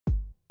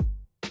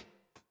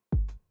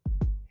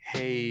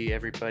Hey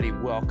everybody,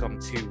 welcome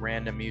to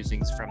Random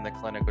Musings from the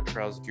Clinical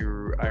Trials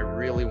Guru. I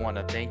really want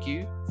to thank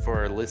you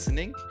for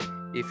listening.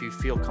 If you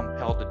feel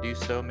compelled to do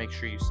so, make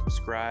sure you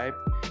subscribe,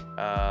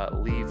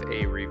 leave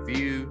a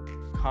review,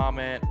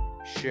 comment,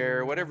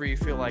 share, whatever you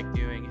feel like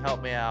doing.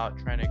 Help me out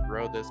trying to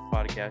grow this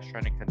podcast,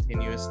 trying to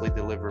continuously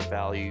deliver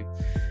value.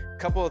 A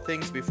couple of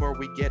things before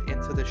we get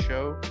into the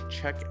show.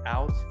 Check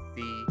out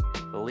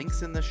the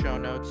links in the show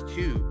notes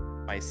to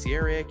my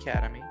CRA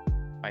Academy,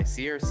 my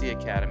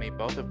CRC Academy,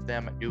 both of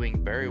them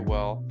doing very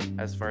well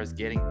as far as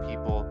getting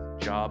people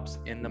jobs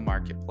in the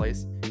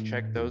marketplace.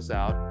 Check those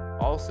out.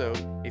 Also,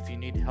 if you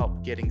need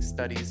help getting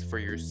studies for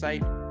your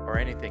site or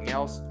anything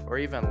else, or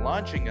even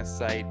launching a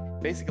site,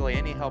 basically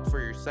any help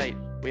for your site,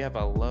 we have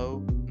a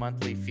low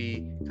monthly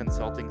fee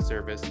consulting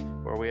service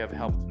where we have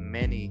helped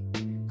many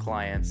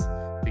clients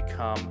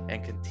become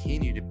and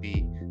continue to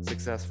be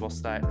successful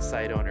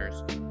site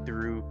owners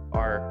through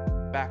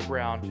our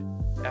background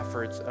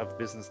efforts of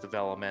business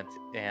development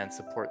and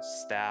support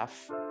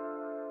staff.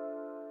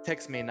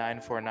 Text me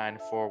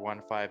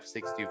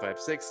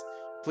 949-415-6256.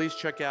 Please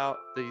check out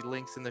the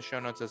links in the show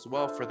notes as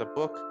well for the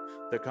book,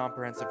 The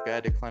Comprehensive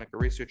Guide to Clinical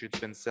Research. It's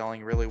been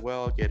selling really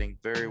well, getting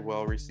very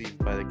well received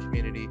by the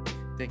community.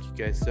 Thank you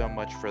guys so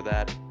much for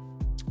that.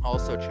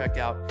 Also, check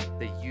out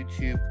the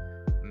YouTube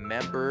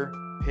member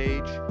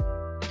page.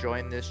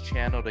 Join this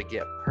channel to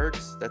get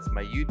perks. That's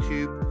my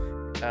YouTube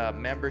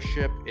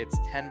membership. It's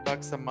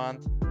 $10 a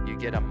month. You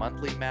get a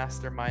monthly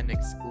mastermind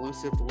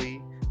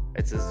exclusively.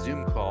 It's a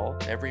Zoom call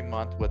every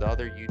month with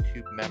other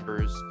YouTube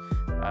members.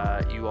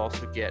 You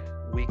also get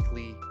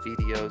weekly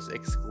videos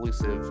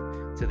exclusive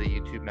to the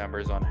YouTube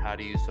members on how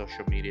to use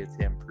social media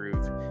to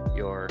improve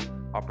your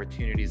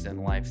opportunities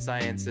in life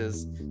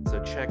sciences.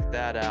 So check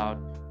that out.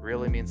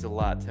 Really means a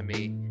lot to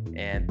me.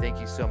 And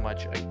thank you so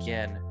much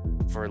again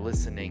for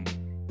listening,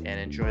 and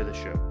enjoy the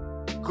show.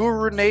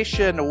 Guru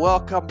Nation,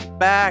 welcome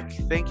back.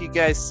 Thank you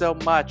guys so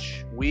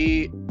much.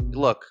 We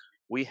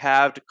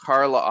had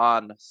Carla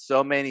on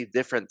so many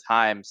different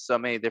times, so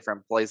many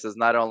different places.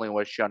 Not only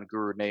was she on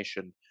Guru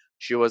Nation,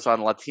 she was on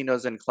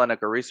Latinos in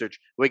Clinical Research.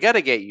 We got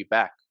to get you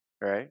back,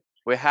 right?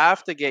 We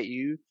have to get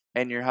you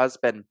and your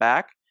husband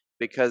back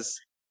because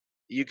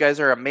you guys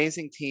are an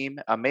amazing team,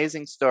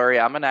 amazing story.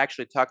 I'm going to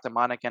actually talk to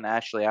Monica and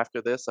Ashley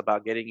after this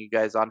about getting you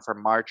guys on for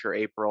March or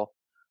April,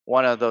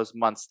 one of those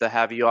months, to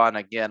have you on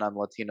again on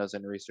Latinos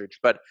in Research.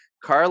 But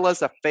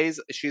Carla's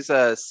she's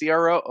a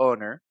CRO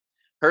owner.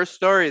 Her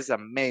story is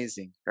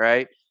amazing,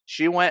 right?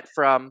 She went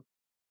from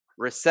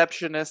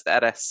receptionist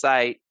at a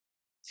site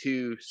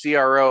to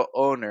CRO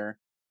owner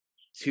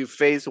to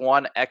phase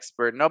one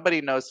expert.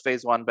 Nobody knows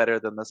phase one better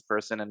than this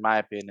person, in my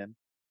opinion.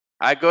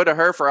 I go to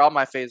her for all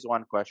my phase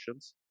one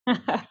questions.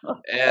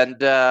 And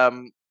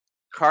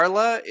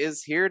Carla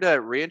is here to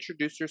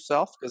reintroduce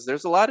herself because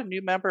there's a lot of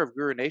new member of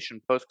Guru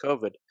Nation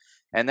post-COVID.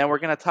 And then we're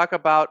going to talk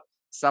about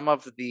some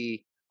of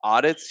the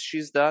audits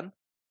she's done.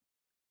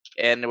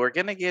 And we're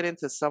going to get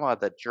into some of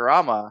the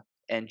drama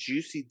and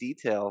juicy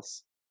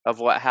details of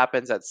what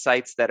happens at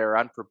sites that are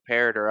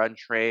unprepared or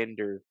untrained,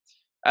 or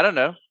I don't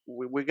know.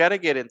 We got to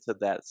get into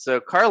that.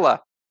 So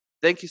Carla,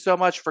 thank you so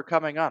much for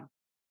coming on.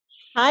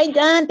 Hi,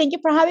 Dan. Thank you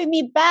for having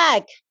me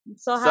back. I'm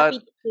so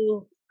happy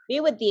to be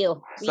with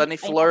you. Sunny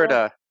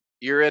Florida.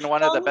 You're in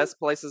one of the best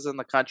places in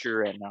the country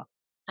right now.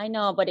 I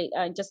know, but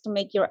just to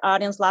make your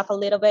audience laugh a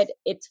little bit,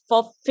 it's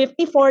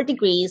 54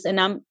 degrees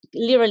and I'm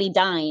literally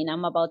dying.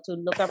 I'm about to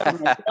look up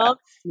my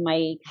socks,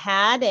 my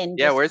hat, and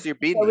where's your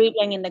beanie?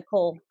 In the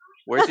cold.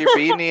 Where's your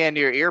beanie and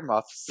your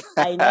earmuffs?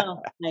 I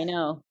know.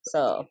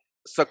 So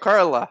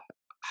Carla,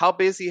 how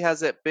busy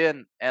has it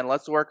been? And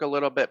let's work a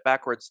little bit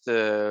backwards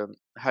to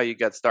how you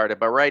got started.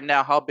 But right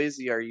now, how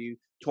busy are you?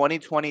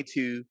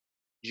 2022,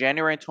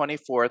 January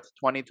 24th,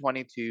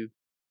 2022.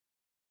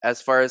 As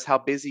far as how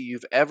busy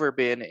you've ever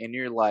been in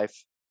your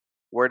life,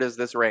 where does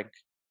this rank?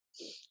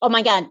 Oh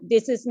my God,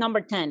 this is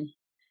number 10.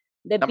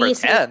 Number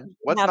 10?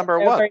 What's number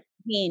 1?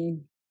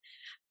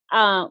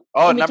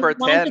 Number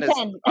 10 is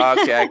 10.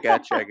 Okay. I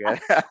got you.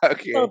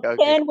 Okay. So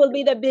 10 will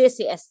be the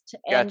busiest,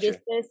 and Gotcha.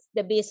 This is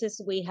the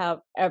busiest we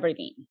have ever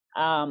been.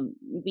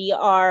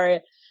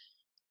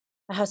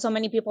 I have so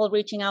many people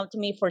reaching out to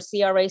me for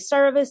CRA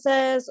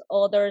services,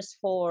 others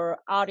for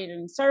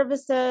auditing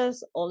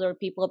services, other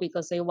people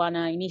because they want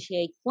to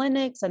initiate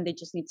clinics and they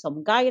just need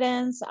some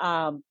guidance.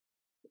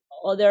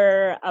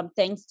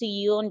 Thanks to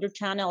you on your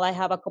channel, I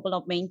have a couple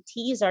of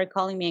mentees are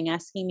calling me and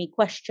asking me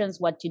questions,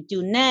 what to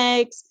do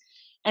next.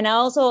 And I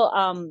also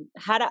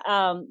had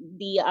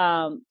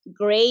the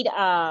great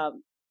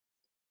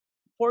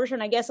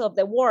portion, I guess, of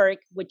the work,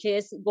 which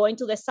is going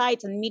to the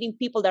sites and meeting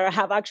people that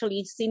have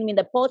actually seen me in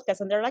the podcast,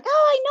 and they're like,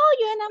 "Oh, I know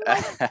you," and I'm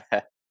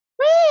like,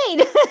 "Great,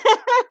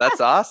 that's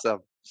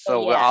awesome."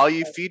 So all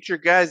you future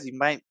guys, you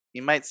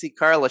might see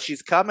Carla.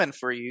 She's coming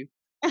for you.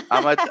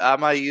 I'm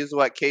gonna use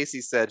what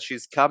Casey said.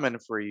 She's coming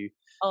for you.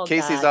 Oh,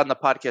 Casey's God. on the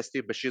podcast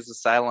too, but she's a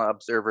silent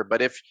observer.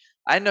 But if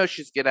I know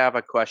she's gonna have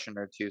a question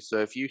or two, so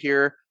if you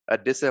hear a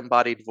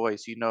disembodied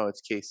voice, you know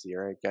it's Casey.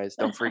 All right, guys,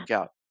 don't freak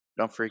out.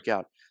 Don't freak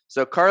out.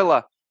 So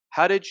Carla,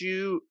 how did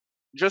you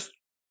just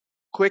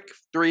quick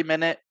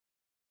 3-minute,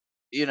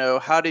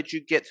 how did you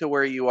get to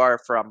where you are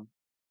from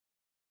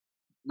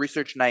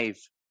Research Naive?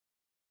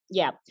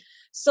 Yeah.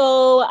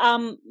 So, I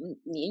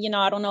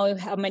don't know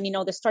how many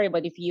know the story,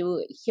 but if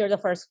you hear the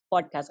first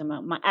podcast,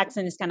 my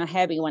accent is kind of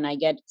heavy when I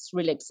get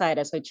really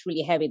excited. So it's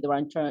really heavy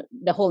throughout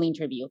the whole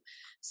interview.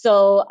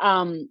 So,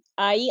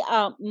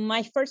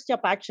 my first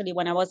job actually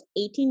when I was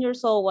 18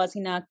 years old was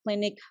in a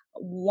Clinic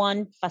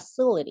One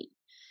facility.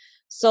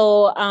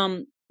 So,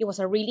 it was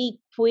a really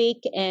quick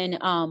and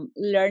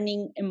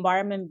learning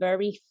environment,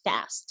 very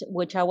fast,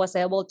 which I was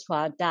able to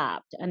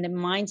adapt. And the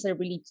mindset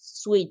really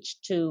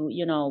switched to,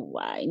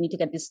 I need to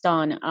get this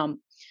done.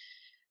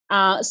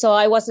 So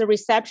I was a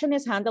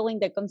receptionist handling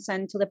the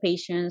consent to the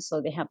patients,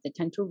 so they have the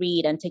time to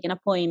read and taking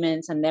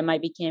appointments. And then I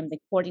became the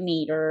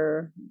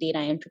coordinator, data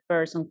entry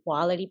person,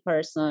 quality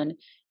person,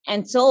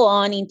 and so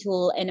on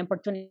into an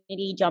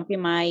opportunity jump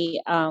in my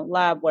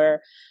lab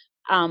where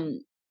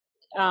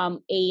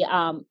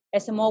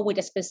SMO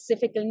with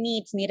specific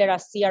needs needed a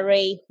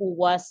CRA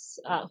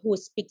who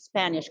speaks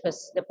Spanish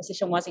because the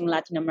position was in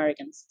Latin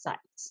American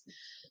sites.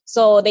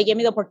 So they gave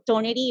me the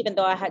opportunity, even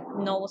though I had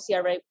no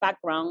CRA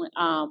background,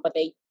 but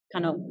they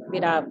kind of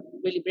did a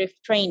really brief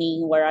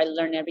training where I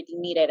learned everything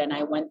needed, and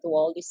I went to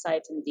all these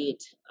sites and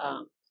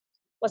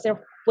was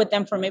there with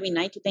them for maybe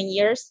 9 to 10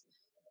 years.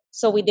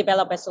 So we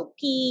developed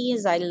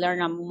SOPs. I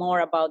learned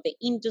more about the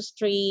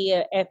industry,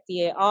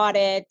 FDA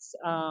audits,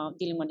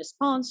 dealing with the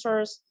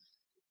sponsors.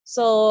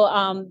 So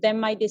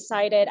then I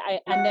decided,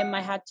 and then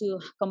I had to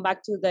come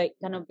back to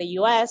the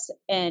US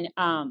and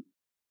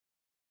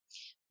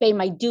pay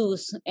my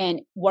dues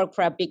and work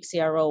for a big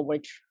CRO,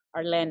 which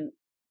I learned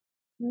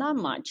not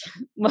much,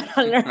 but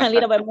I learned a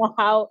little bit more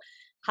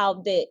how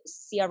the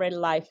CRA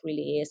life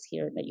really is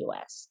here in the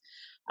US.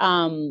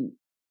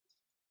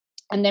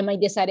 And then I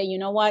decided, you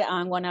know what,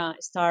 I'm going to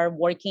start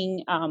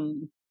working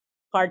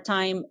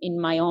part-time in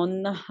my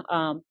own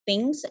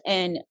things.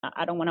 And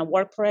I don't want to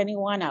work for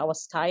anyone. I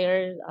was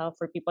tired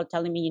for people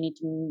telling me you need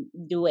to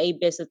do 8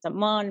 visits a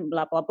month,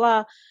 blah, blah,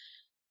 blah,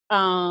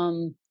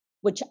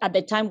 which at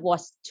the time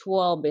was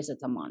 12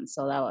 visits a month.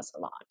 So that was a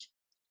lot.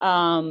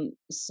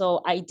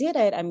 So I did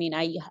it. I mean,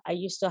 I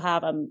used to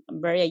have,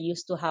 I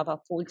used to have a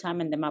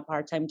full-time and then my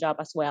part-time job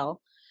as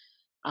well.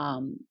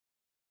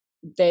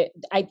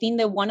 I think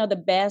that one of the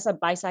best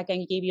advice I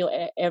can give you,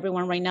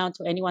 everyone right now,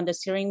 to anyone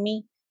that's hearing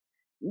me,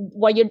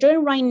 what you're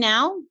doing right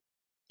now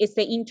is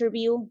the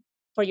interview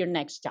for your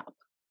next job,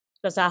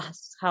 because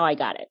that's how I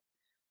got it.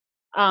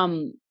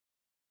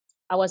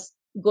 I was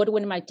good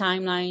with my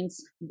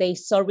timelines. They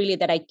saw really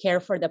that I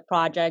care for the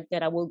project,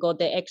 that I will go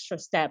the extra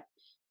step.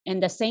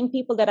 And the same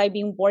people that I've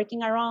been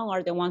working around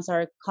are the ones that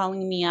are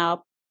calling me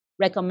up,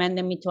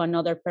 recommending me to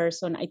another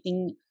person. I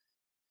think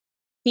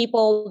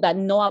people that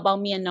know about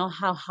me and know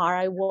how hard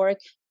I work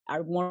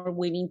are more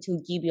willing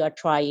to give you a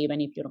try, even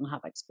if you don't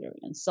have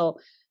experience. So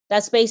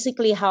that's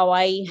basically how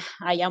I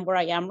am where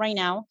I am right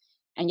now.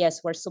 And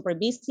yes, we're super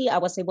busy. I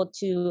was able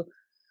to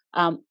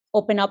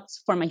open up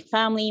for my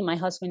family. My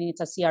husband is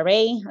a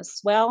CRA as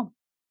well.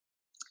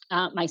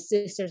 My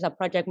sister's a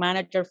project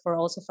manager for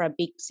a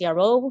big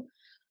CRO.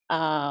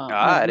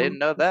 I didn't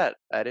know that.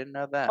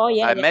 Oh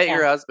yeah, I met yeah.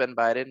 your husband,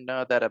 but I didn't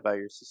know that about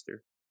your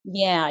sister.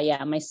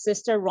 Yeah. My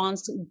sister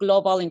runs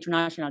global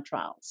international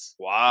trials.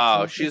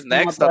 Wow, she's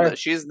next on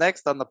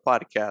the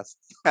podcast.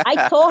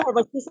 I told her,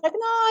 but she's like,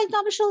 "No, I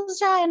thought she was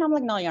shy," and I'm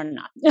like, "No, you're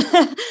not."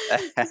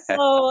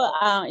 So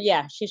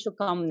yeah, she should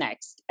come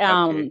next.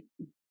 Okay.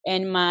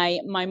 And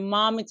my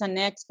mom is an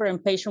expert in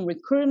patient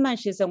recruitment.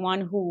 She's the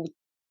one who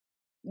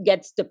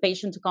gets the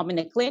patient to come in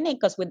the clinic,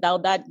 because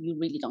without that, you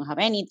really don't have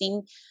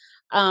anything.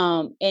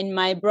 And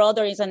my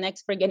brother is an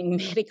expert getting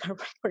medical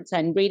records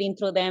and reading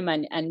through them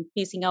and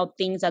piecing out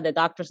things that the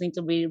doctors need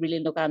to really, really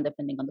look at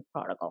depending on the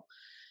protocol.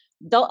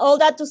 All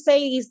that to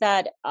say is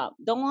that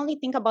don't only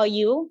think about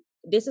you.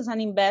 This is an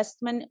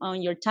investment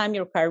on your time,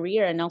 your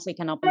career, and also you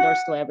can open doors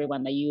to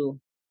everyone that you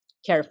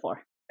care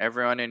for.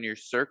 Everyone in your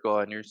circle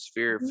and your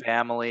sphere,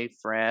 family,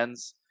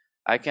 friends.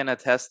 I can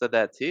attest to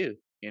that too,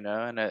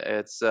 and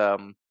it's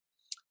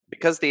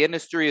because the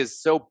industry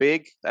is so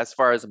big as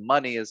far as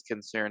money is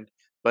concerned,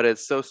 but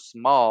it's so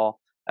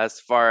small as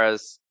far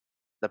as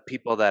the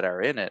people that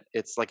are in it.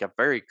 It's like a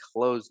very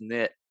close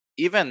knit.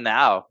 Even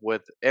now,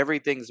 with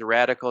everything's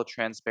radical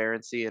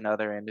transparency in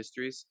other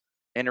industries,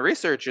 in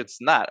research, it's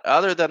not.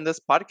 Other than this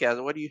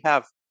podcast, what do you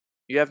have?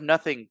 You have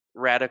nothing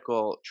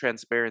radical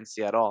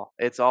transparency at all.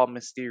 It's all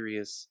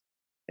mysterious.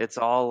 It's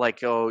all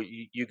like, oh,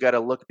 you got to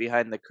look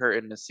behind the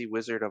curtain to see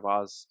Wizard of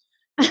Oz.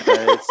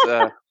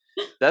 It's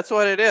that's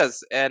what it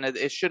is, and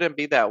it shouldn't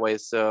be that way.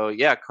 So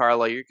yeah,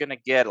 Carla, you're gonna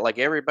get, like,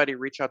 everybody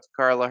reach out to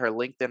Carla. Her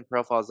LinkedIn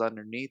profile is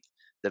underneath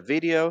the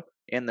video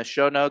in the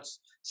show notes.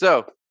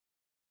 So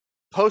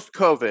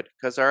post-COVID,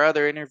 because our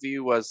other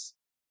interview was,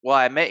 well,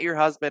 I met your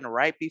husband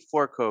right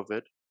before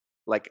COVID,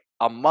 like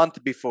a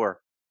month before,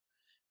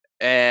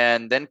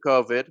 and then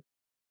COVID,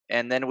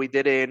 and then we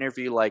did an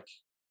interview like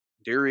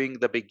during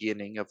the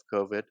beginning of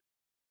COVID,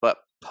 but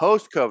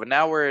post-COVID,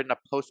 now we're in a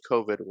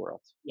post-COVID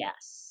world.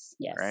 Yes.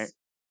 Right?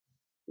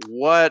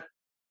 What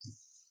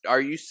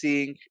are you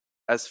seeing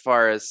as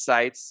far as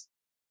sites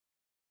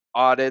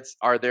audits?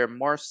 Are there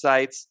more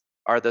sites?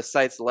 Are the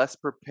sites less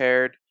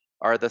prepared?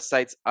 Are the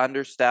sites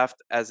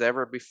understaffed as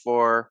ever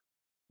before?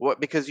 What,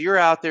 because you're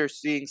out there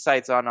seeing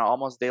sites on an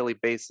almost daily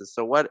basis.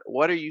 So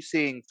what are you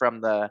seeing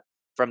from the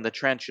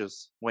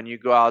trenches when you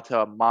go out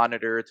to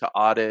monitor, to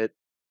audit?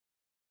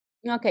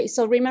 Okay,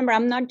 so remember,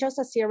 I'm not just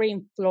a CRA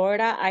in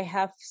Florida. I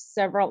have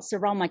several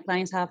of my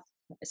clients have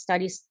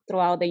studies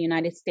throughout the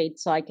United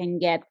States, so I can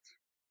get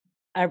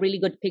a really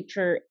good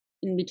picture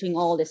in between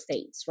all the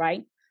states,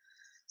 right?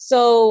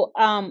 So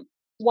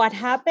what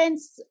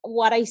happens,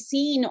 what I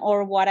seen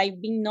or what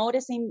I've been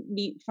noticing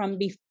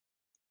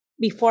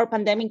before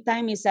pandemic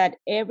time is that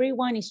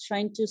everyone is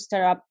trying to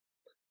start up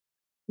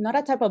not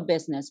a type of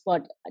business,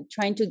 but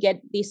trying to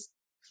get this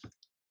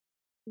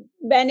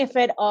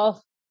benefit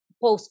of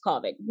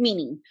post-COVID,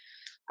 meaning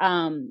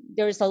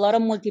there's a lot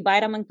of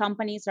multivitamin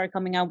companies that are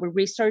coming out with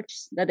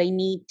research that they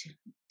need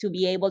to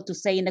be able to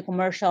say in the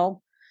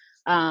commercial,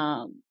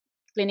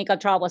 clinical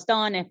trial was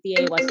done,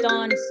 FDA was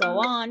done, so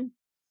on.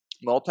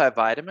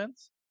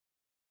 Multivitamins?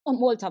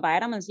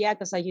 Multivitamins, yeah,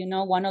 because you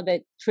know, one of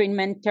the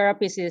treatment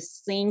therapies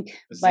is zinc,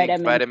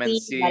 Zinc, vitamin C,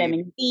 C,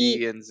 vitamin D.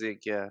 D, and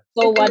zinc. Yeah,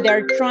 So what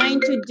they're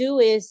trying to do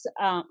is,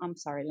 I'm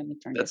sorry, let me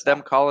turn that's this them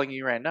off. calling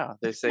you right now.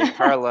 They say,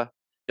 Carla,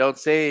 don't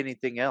say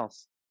anything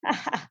else.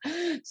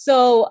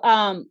 So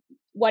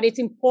what is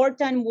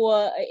important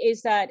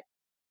is that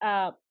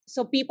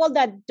so people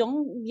that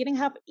didn't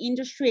have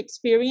industry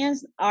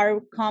experience are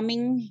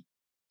coming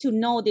to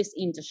know this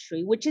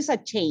industry, which is a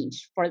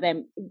change for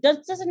them.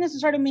 That doesn't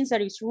necessarily mean that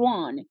it's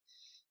wrong.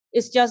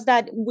 It's just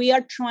that we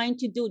are trying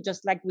to do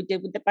just like we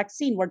did with the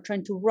vaccine. We're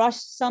trying to rush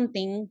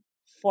something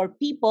for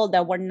people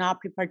that were not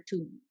prepared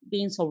to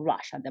being so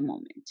rushed at the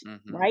moment,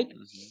 right?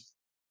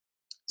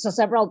 So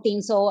several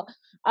things. So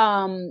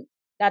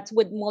that's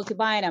with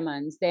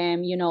multivitamins.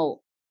 Then, you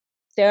know,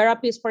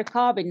 therapies for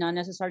COVID, not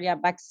necessarily a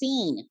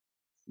vaccine.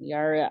 We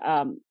are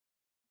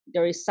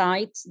there is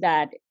sites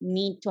that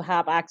need to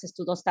have access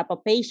to those type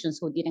of patients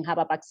who didn't have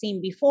a vaccine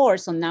before.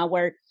 So now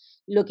we're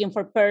looking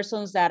for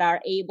persons that are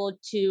able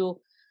to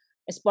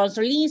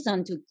sponsor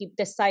liaison to keep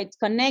the sites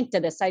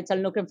connected. The sites are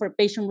looking for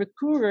patient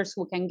recruiters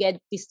who can get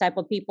this type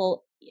of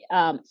people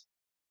to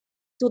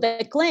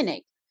the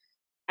clinic.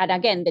 And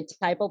again, the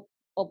type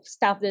of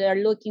staff that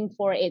they're looking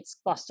for, it's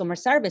customer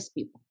service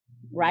people,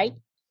 right?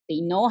 They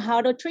know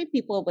how to treat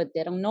people, but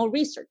they don't know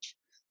research.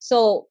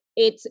 So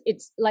it's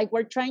like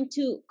we're trying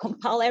to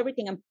compile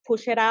everything and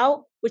push it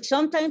out, which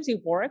sometimes it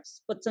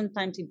works, but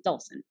sometimes it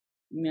doesn't,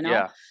 you know?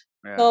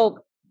 Yeah. So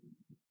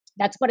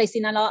that's what I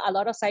seen a lot. A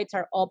lot of sites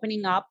are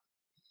opening up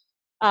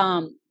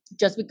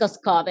just because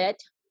COVID.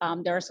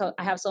 I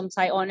have some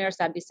site owners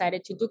that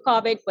decided to do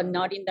COVID, but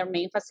not in their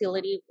main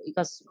facility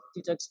because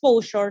due to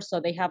exposure. So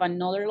they have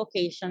another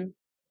location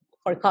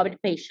for COVID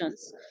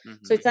patients.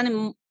 So it's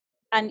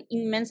an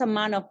immense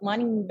amount of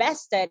money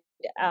invested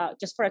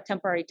just for a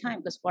temporary time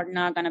because we're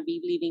not going to be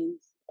living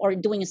or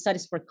doing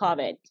studies for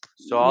COVID.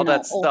 So all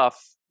that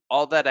stuff,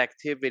 all that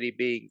activity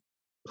being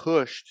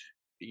pushed,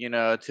 you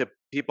know, to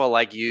people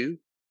like you,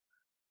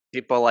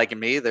 people like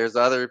me. There's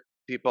other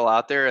people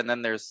out there, and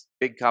then there's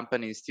big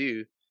companies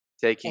too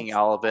taking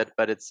all of it.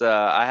 But it's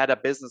I had a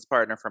business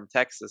partner from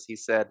Texas. He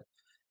said,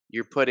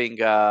 "You're putting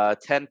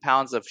 10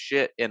 pounds of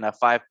shit in a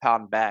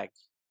 5-pound bag."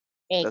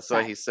 That's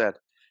what he said.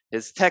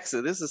 It's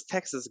Texas. This is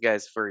Texas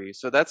guys for you.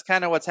 So that's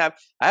kind of what's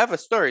happened. I have a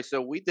story.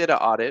 So we did an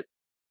audit.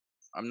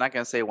 I'm not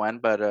going to say when,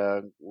 but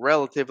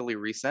relatively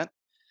recent.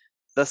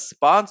 The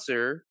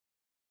sponsor,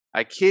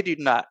 I kid you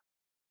not,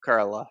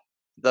 Carla,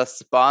 the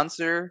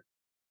sponsor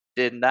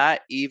did not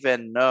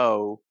even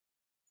know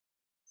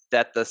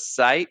that the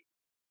site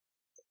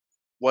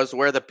was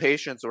where the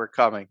patients were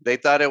coming. They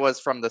thought it was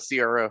from the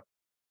CRO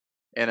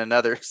in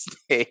another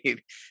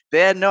state. They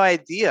had no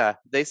idea.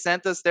 They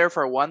sent us there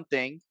for one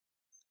thing,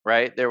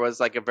 right? There was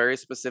like a very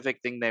specific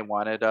thing they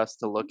wanted us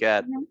to look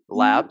at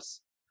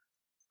labs.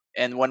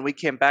 And when we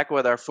came back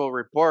with our full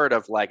report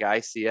of like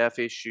ICF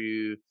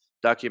issue,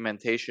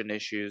 documentation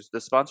issues,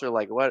 the sponsor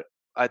like, what?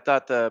 I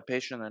thought the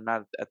patient are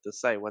not at the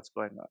site. What's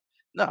going on?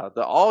 No,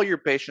 all your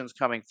patients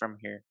coming from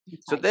here.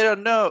 So they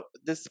don't know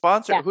the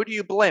sponsor. Yeah. Who do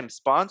you blame?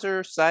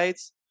 Sponsor,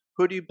 sites?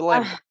 Who do you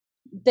blame?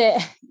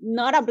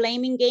 Not a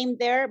blaming game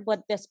there,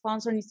 but the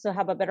sponsor needs to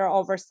have a better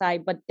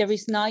oversight. But there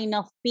is not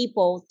enough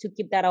people to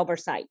keep that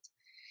oversight.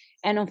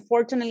 And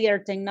unfortunately, our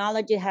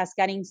technology has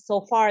gotten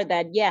so far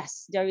that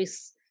yes, there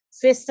is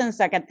systems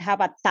that can have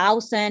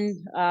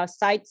 1,000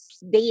 sites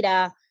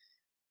data,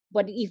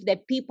 but if the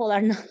people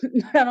are not,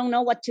 I don't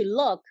know what to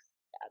look,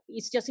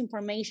 it's just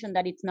information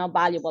that it's not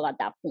valuable at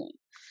that point.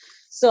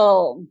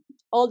 So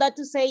all that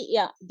to say,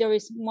 yeah, there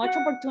is much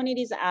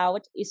opportunities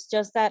out. It's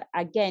just that,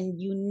 again,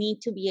 you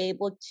need to be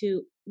able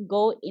to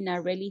go in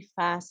a really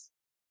fast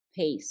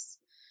pace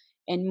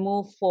and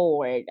move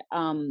forward.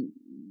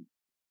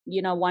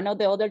 You know, one of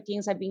the other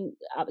things I've been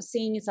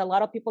seeing is a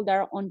lot of people that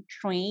are on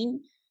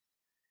train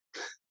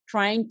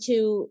trying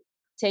to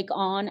take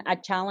on a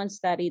challenge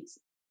that it's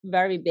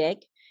very big.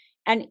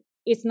 And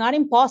it's not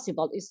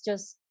impossible. It's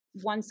just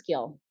one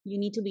skill. You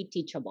need to be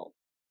teachable.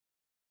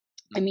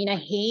 I mean, I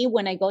hate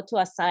when I go to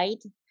a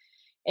site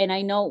and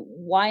I know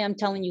why I'm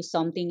telling you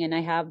something and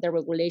I have the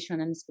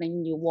regulation and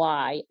explaining you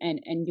why, and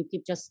you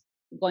keep just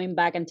going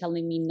back and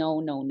telling me no,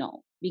 no,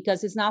 no,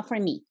 because it's not for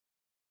me.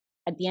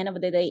 At the end of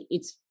the day,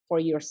 it's for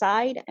your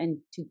side and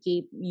to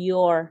keep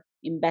your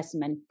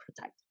investment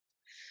protected.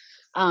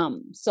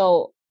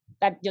 So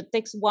that just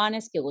takes one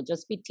skill.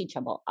 Just be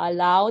teachable.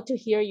 Allow to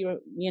hear your,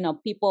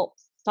 people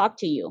talk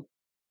to you.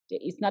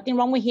 It's nothing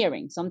wrong with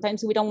hearing.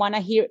 Sometimes we don't want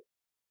to hear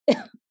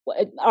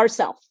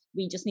ourselves.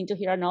 We just need to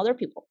hear other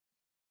people.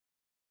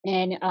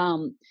 And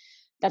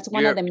that's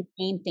one of the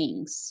main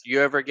things.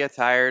 You ever get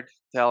tired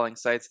telling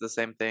sites the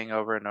same thing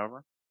over and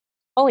over?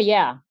 Oh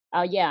yeah,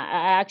 yeah.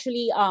 I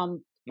actually.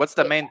 What's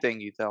the main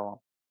thing you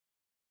tell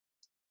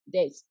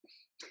them?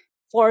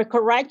 For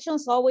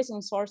corrections, always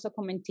on source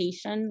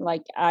documentation.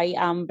 Like I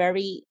am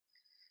very.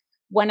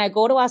 When I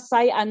go to a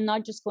site, I'm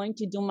not just going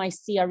to do my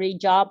CRA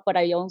job, but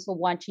I also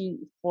watching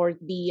for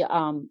the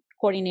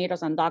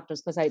coordinators and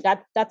doctors, because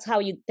that's how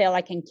you tell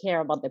I can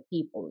care about the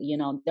people.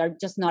 They're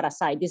just not a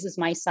site. This is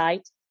my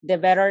site. The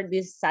better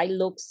this site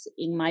looks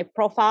in my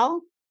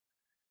profile,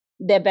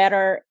 the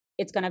better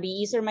it's gonna be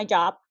easier my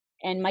job,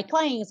 and my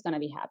client is gonna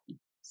be happy.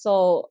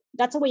 So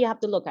that's the way you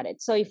have to look at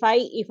it. So if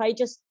I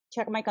just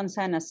check my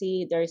consent and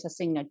see there is a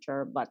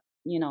signature, but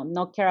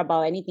not care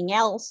about anything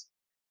else,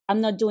 I'm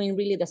not doing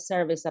really the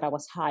service that I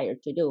was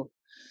hired to do.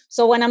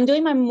 So when I'm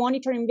doing my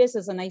monitoring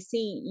business and I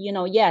see,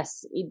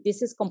 yes,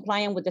 this is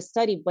compliant with the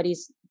study, but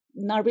it's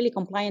not really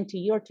compliant to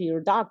your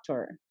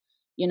doctor,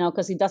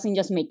 because it doesn't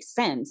just make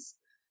sense.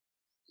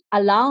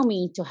 Allow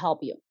me to help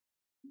you.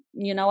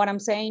 You know what I'm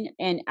saying?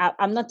 And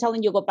I'm not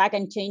telling you go back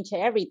and change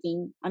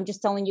everything. I'm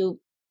just telling you,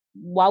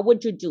 what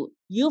would you do?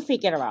 You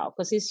figure it out,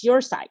 because it's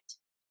your site.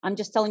 I'm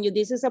just telling you,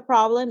 this is a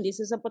problem. This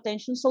is a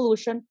potential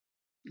solution.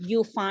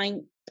 You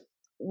find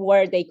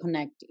where they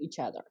connect each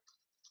other.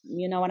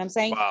 You know what I'm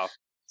saying? Wow.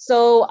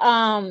 So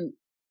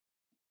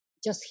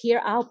just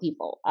hear out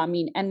people. I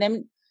mean, and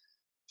then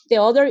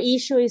the other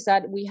issue is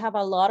that we have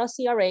a lot of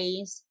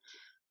CRAs.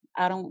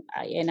 I don't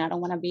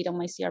want to beat on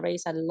my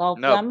CRAs. I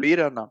love them. No, beat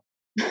on them.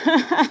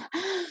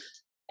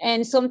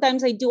 And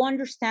sometimes I do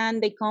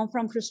understand they come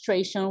from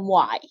frustration.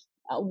 Why?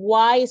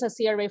 Why is a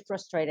CRA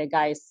frustrated,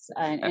 guys?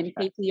 And in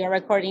case you're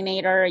a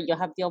coordinator, you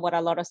have to deal with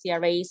a lot of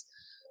CRAs.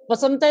 But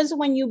sometimes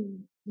when you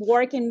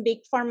work in big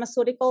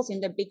pharmaceuticals,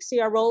 in the big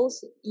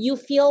CROs, you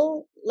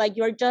feel like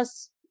you're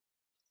just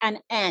an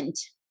ant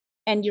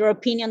and your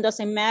opinion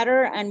doesn't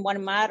matter. And what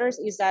matters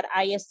is that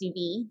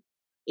ISDB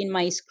in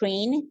my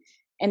screen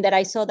and that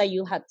I saw that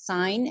you had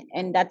signed,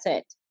 and that's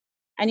it.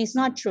 And it's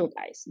not true,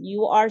 guys.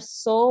 You are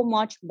so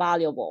much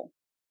valuable.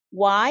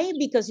 Why?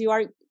 Because you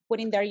are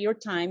putting there your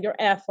time, your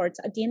efforts.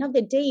 At the end of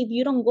the day, if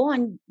you don't go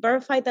and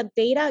verify that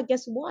data,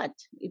 guess what?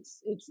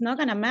 It's not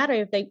going to matter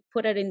if they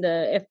put it in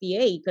the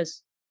FDA,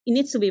 because it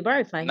needs to be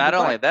verified. Not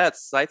only that,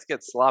 sites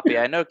get sloppy.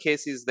 I know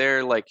Casey's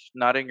there, like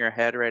nodding her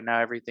head right now,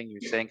 everything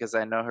you're saying, because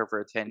I know her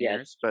for 10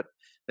 years. But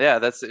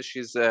yeah,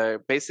 she's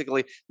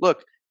basically,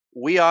 look,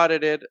 we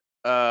audited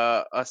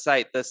a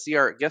site, the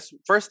CR. Guess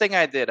first thing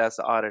I did as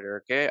an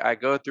auditor, okay, I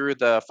go through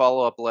the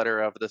follow-up letter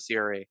of the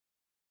CRA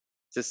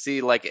to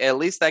see, like, at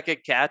least I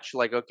could catch,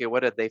 like, okay, what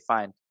did they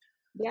find?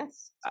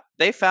 Yes.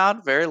 They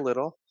found very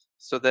little.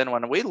 So then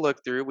when we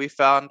looked through, we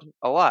found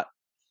a lot.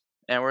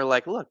 And we're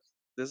like, look,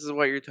 this is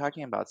what you're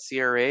talking about.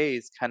 CRA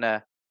is kind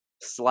of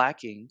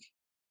slacking.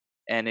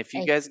 And if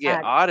you guys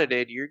get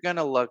audited, you're going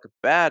to look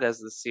bad as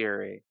the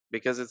CRA,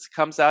 because it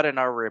comes out in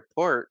our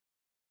report.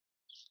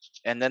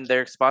 And then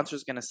their sponsor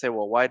is going to say,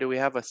 well, why do we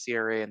have a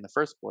CRA in the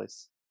first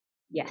place?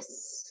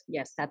 Yes,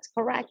 that's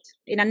correct.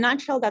 In a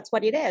nutshell, that's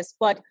what it is.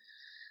 But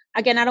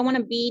again, I don't want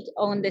to beat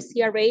on the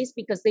CRAs,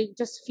 because they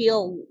just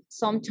feel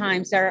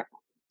sometimes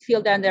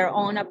feel that they're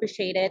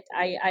unappreciated.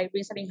 I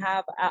recently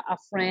have a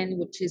friend,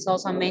 which is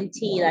also a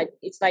mentee, that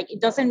it's like, it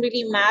doesn't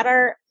really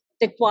matter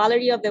the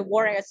quality of the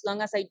work as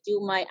long as I do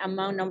my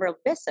number of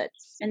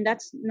visits. And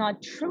that's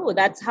not true.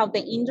 That's how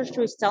the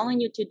industry is telling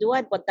you to do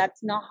it, but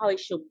that's not how it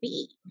should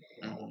be.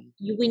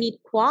 We need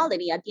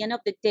quality. At the end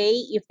of the day,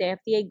 if the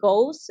FDA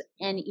goes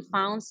and it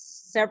found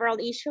several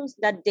issues,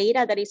 that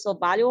data that is so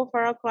valuable for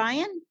our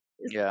client,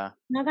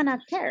 not gonna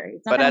care.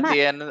 But at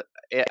the end,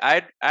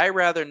 I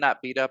rather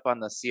not beat up on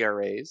the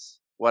CRAs.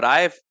 What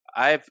I've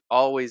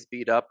always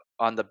beat up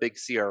on the big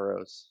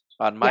CROs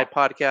on my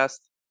podcast.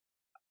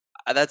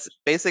 That's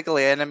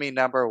basically enemy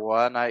number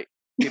one.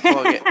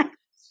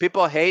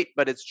 People hate,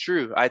 but it's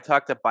true. I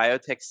talk to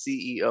biotech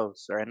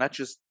CEOs, right? Not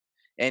just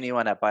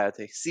anyone at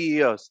biotech,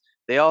 CEOs.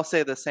 They all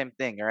say the same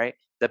thing, right?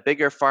 The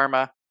bigger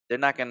pharma, they're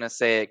not going to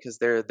say it because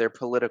they're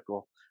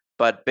political.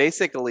 But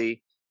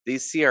basically,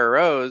 these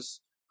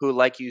CROs, who,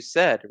 like you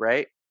said,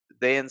 right,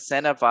 they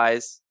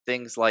incentivize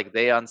things like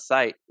day on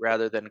site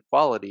rather than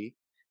quality.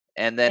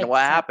 And then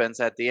what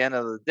happens at the end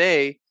of the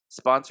day,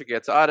 sponsor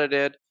gets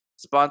audited,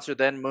 sponsor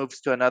then moves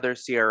to another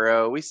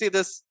CRO. We see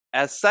this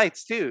as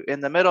sites too. In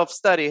the middle of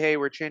study, hey,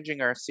 we're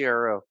changing our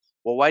CRO.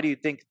 Well, why do you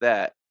think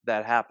that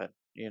happened?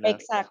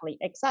 Exactly.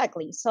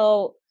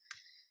 So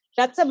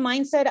that's a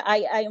mindset.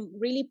 I'm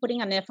really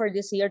putting an effort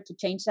this year to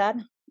change that.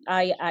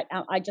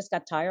 I just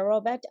got tired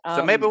of it.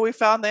 So maybe we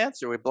found the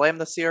answer. We blame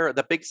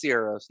the big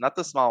CROs, not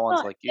the small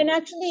ones like you. And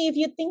actually, if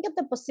you think of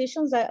the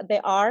positions that they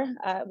are,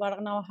 I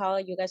don't know how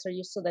you guys are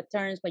used to the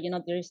terms, but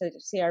there is a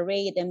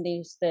CRA, then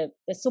there's the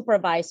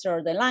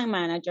supervisor, the line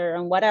manager,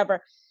 and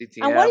whatever.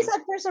 CTM. And what is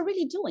that person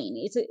really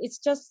doing?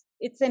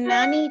 It's a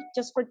nanny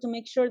just to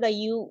make sure that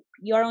you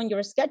are on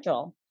your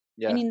schedule.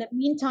 Yeah. And in the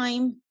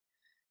meantime,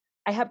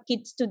 I have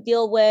kids to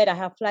deal with. I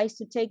have flights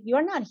to take. You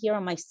are not here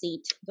on my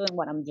seat doing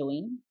what I'm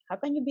doing. How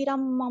can you beat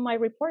on my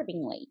report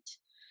being late?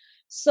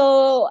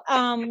 So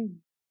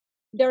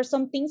there are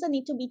some things that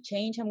need to be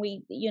changed. And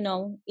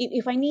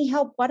if I need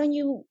help, why don't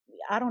you,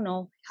 I don't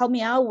know, help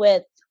me out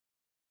with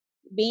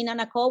being on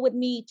a call with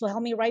me to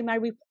help me write my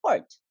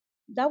report.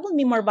 That will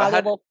be more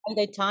valuable by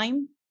the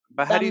time.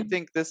 But how do you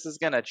think this is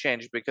going to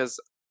change? Because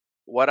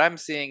what I'm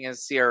seeing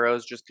is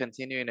CROs just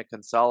continuing to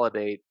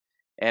consolidate.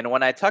 And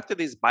when I talk to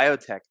these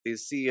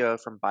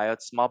CEOs from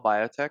small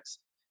biotechs,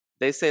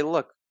 they say,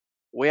 look,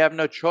 we have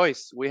no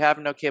choice. We have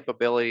no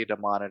capability to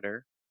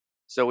monitor.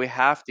 So we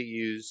have to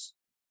use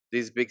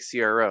these big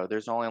CRO.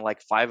 There's only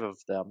like 5 of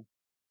them.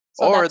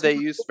 So or they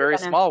use very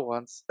small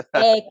ones.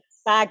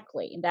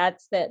 Exactly.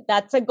 That's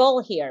a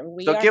goal here.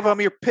 So give them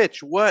your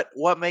pitch. What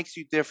makes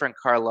you different,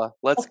 Carla?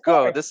 Let's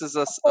go. This is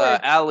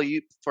a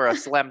alley-oop for a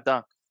slam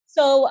dunk.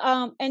 So,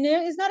 and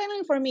it's not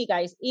only for me,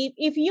 guys.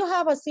 If you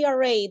have a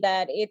CRA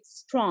that it's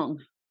strong,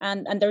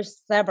 and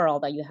there's several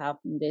that you have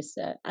in this,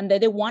 and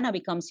they want to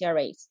become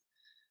CRAs,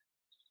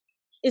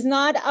 it's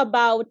not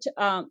about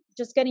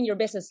just getting your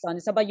business done.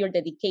 It's about your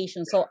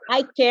dedication. So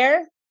I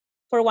care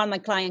for what my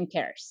client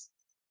cares.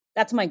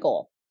 That's my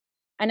goal.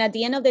 And at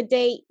the end of the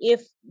day,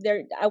 if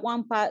I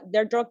want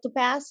their drug to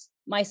pass,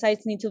 my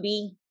sites need to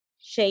be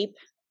shaped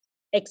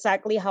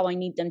exactly how I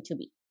need them to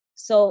be.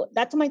 So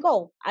that's my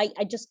goal. I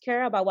just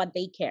care about what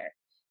they care.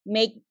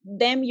 Make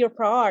them your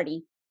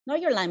priority,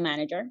 not your line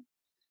manager,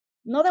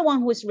 not the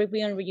one who is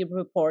reviewing your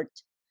report.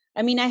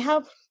 I mean, I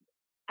have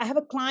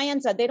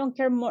clients that they don't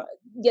care more.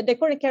 They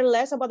couldn't care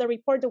less about the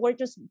report. They were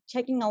just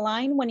checking a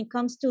line when it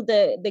comes to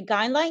the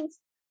guidelines.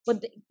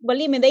 But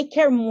believe me, they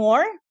care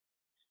more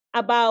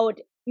about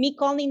me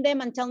calling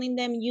them and telling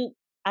them,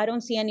 I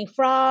don't see any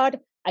fraud.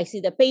 I see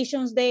the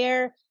patients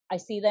there. I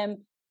see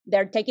them.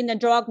 They're taking the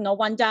drug. No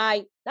one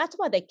died. That's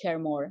why they care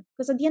more.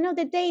 Because at the end of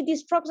the day,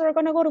 these drugs are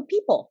going to go to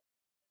people.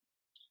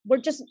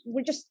 We're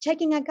just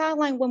checking a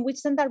guideline when we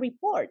send that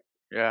report.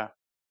 Yeah.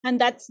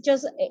 And that's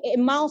just a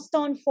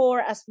milestone for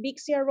a big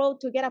CRO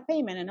to get a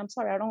payment. And I'm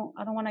sorry, I don't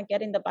want to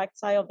get in the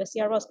backside of the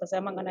CROs because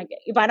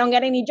if I don't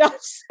get any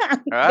jobs,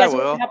 I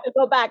will have to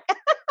go back.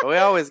 We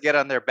always get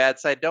on their bad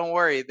side. Don't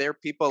worry, their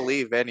people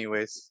leave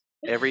anyways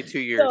every 2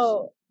 years.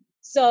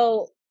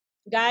 So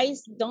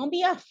guys, don't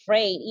be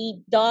afraid.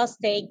 It does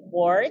take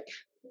work,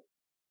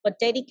 but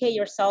dedicate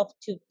yourself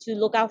to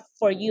look out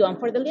for you and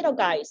for the little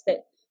guys.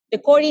 The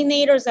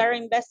coordinators are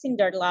investing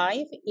their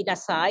life in a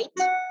site.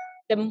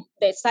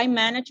 The site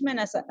management,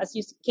 as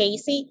you see,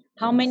 Casey,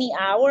 how many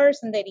hours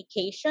and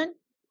dedication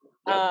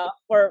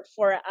for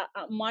a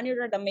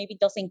monitor that maybe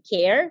doesn't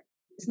care?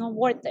 It's not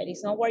worth it.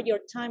 It's not worth your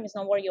time. It's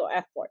not worth your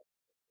effort.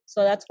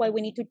 So that's why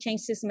we need to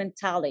change this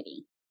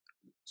mentality.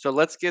 So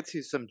let's get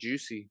to some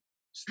juicy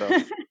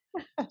stuff.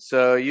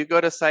 So you go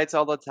to sites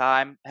all the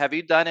time. Have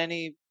you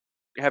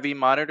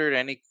monitored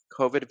any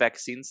COVID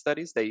vaccine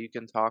studies that you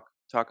can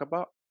talk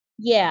about?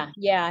 Yeah.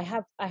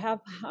 I have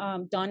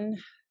done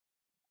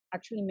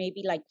actually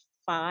maybe like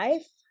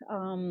 5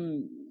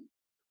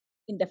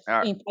 in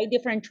 5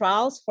 different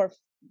trials for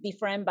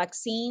different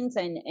vaccines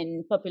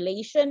and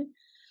population.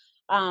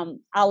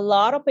 A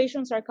lot of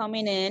patients are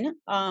coming in.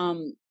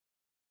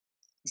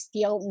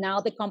 Still now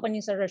the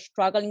companies are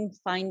struggling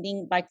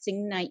finding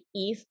vaccine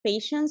naive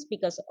patients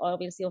because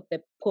obviously of the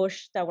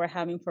push that we're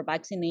having for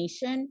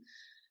vaccination.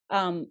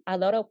 A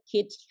lot of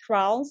kids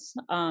trials,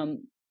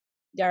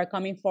 they are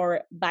coming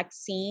for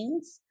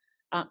vaccines.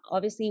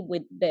 Obviously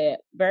with the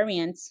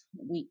variants,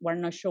 we're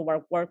not sure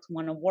what works,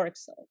 what not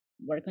works. So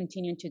we're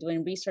continuing to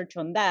doing research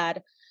on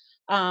that.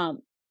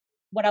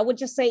 What I would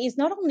just say is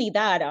not only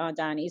that,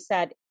 Dan, is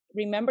that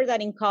remember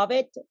that in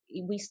COVID,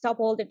 we stopped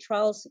all the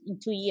trials in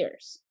 2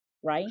 years,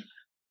 right?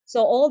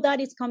 So all that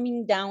is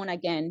coming down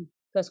again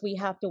because we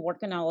have to work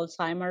on our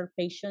Alzheimer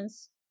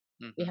patients.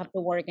 Mm-hmm. We have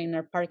to work in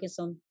our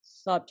Parkinson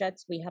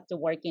subjects. We have to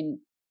work in,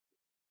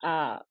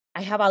 I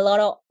have a lot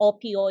of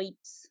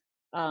opioids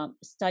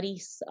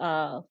studies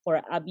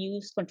for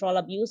control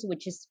abuse,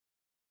 which is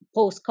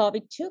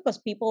post-COVID too, because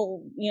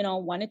people,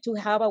 wanted to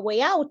have a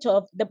way out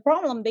of the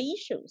problem, the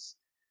issues.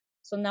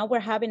 So now we're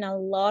having a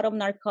lot of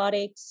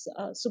narcotics,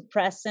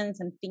 suppressants,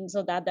 and things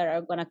of that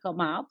are going to come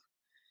up.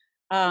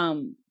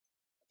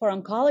 For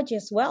oncology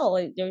as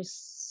well, there's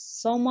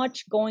so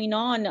much going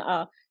on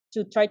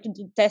to try to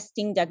do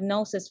testing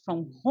diagnosis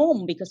from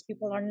home because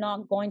people are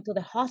not going to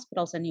the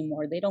hospitals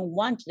anymore. They don't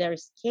want to, they're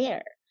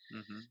scared.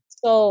 Mm-hmm.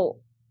 So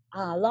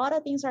a lot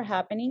of things are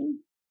happening.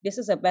 This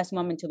is the best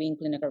moment to be in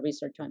clinical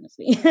research,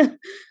 honestly.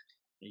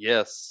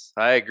 Yes,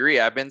 I agree.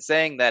 I've been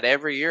saying that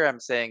every year. I'm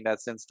saying that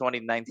since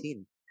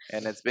 2019,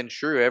 and it's been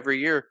true every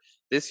year.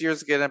 This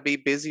year's gonna be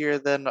busier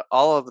than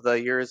all of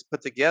the years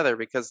put together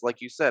because,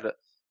 like you said,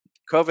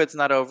 COVID's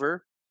not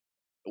over.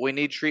 We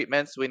need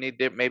treatments. We need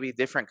maybe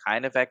different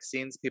kind of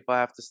vaccines. People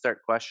have to start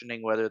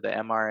questioning whether the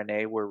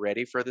mRNA were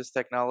ready for this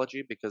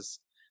technology because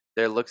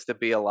there looks to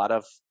be a lot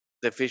of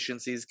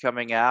deficiencies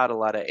coming out, a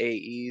lot of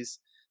AEs.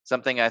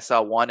 Something I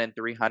saw 1 in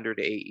 300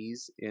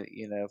 AEs,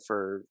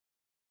 for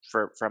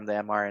from the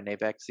mRNA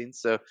vaccine.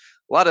 So a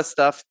lot of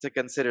stuff to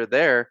consider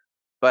there.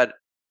 But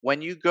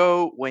when you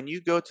go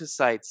to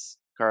sites,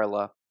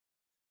 Carla,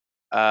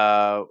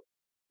 uh,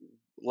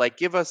 like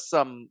give us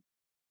some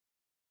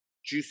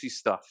juicy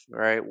stuff. All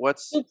right,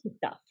 what's Good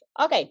stuff.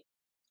 Okay.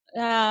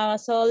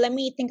 So let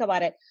me think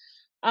about it.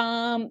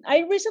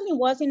 I recently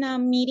was in a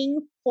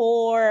meeting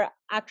for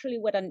actually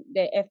with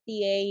the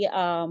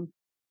FDA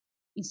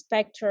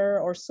inspector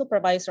or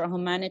supervisor who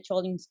manage all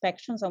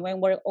inspections, and when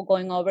we're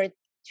going over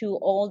to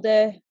all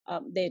the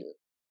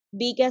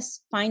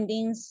biggest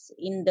findings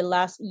in the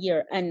last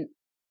year. And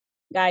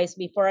guys,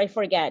 before I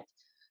forget,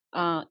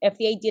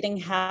 FDA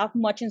didn't have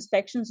much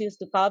inspections due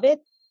to COVID.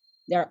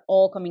 They're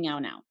all coming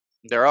out now.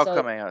 they're all So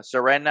coming out. So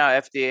right now,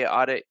 FDA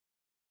audit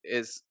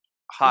is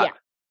hot.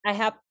 yeah, I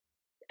have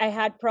I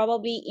had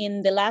probably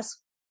in the last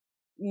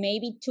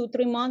maybe 2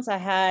 3 months, I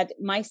had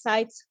my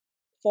sites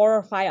 4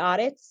 or 5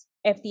 audits,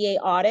 FDA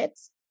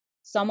audits,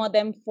 some of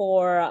them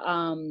for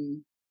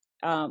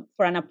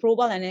an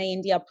approval, an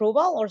AND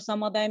approval, or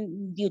some of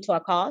them due to a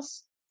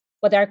cause,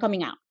 but they're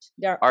coming out.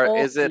 They're Are all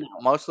is it coming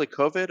out. mostly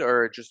COVID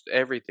or just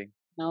everything?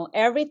 Now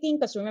everything,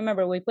 because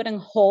remember we put on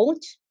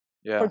hold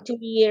for Yeah. 2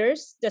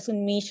 years the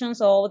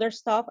submissions, all other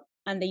stuff,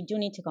 and they do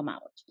need to come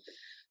out.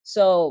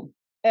 So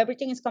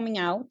everything is coming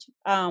out.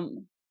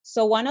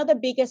 So one of the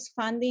biggest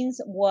fundings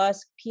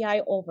was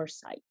PI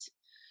oversight.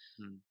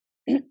 Mm.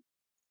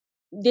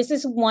 This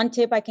is one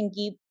tip I can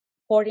give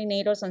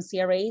coordinators and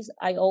CRAs.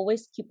 I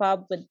always keep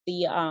up with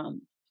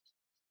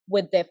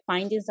the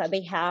findings that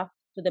they have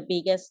to the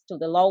biggest to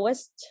the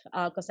lowest,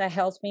 because that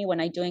helps me when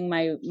I'm doing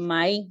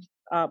my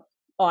uh,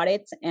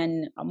 audits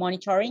and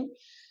monitoring.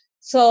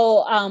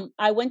 So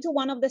I went to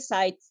one of the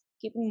sites,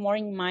 keeping more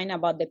in mind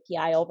about the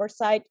PI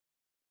oversight.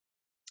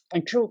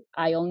 And true,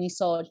 I only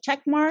saw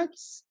check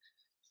marks,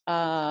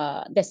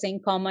 the same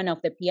comment of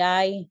the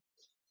PI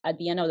at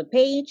the end of the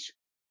page.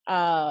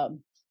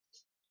 Um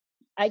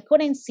I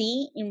couldn't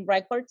see in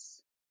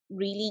records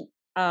really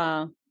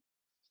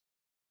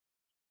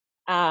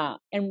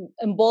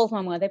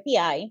involvement with the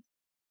PI.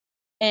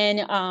 And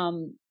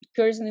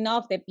curiously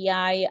enough, the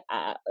PI,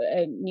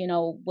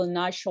 will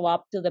not show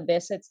up to the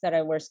visits that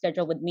I were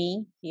scheduled with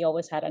me. He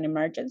always had an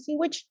emergency,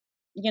 which,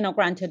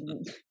 granted,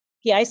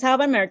 PIs have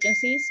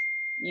emergencies,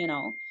 you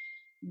know,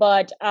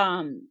 but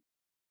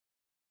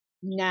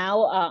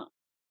now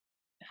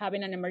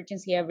having an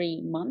emergency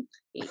every month,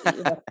 it was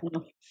kind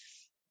of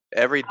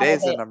Every out of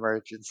day's an it.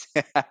 emergency.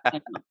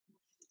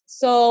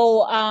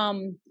 So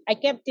I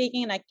kept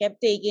digging and I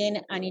kept digging,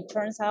 and it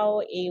turns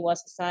out it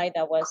was a site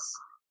that was.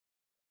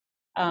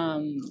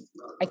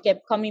 I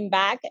kept coming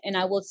back, and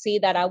I will see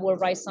that I will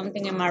write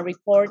something in my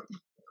report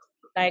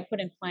that I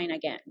couldn't find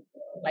again.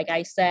 Like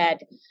I said,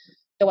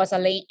 there was a a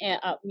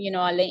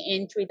late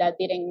entry that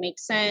didn't make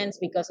sense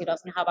because it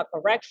doesn't have a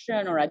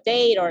correction or a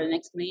date or an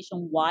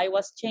explanation why it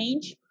was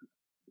changed.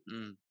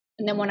 Mm.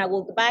 And then when I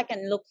will go back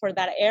and look for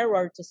that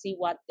error to see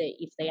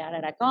if they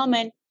added a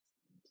comment,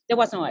 there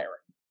was no error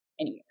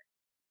anymore.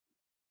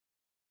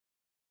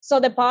 So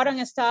the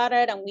pattern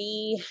started,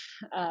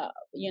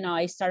 and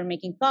I started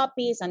making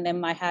copies, and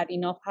then I had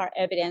enough hard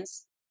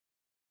evidence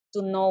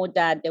to know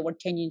that they were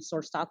changing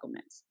source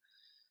documents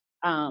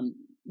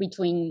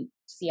between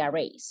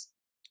CRAs,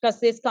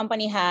 because this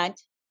company had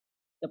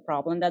the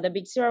problem that the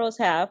big CROs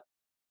have: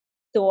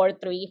 2 or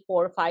 3,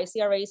 4, 5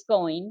 CRAs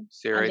going,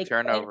 and CRA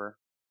turnover.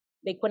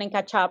 they couldn't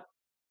catch up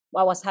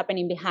what was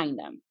happening behind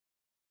them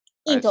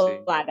I until see.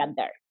 I got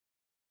there.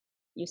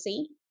 You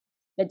see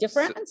the So,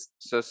 difference?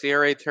 so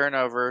CRA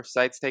turnover,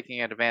 sites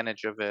taking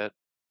advantage of it.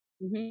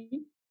 Mm-hmm.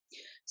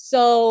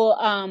 So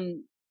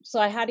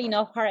I had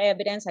enough hard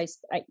evidence.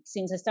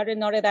 Since I started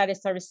noting that, I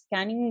started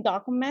scanning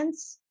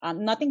documents,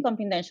 nothing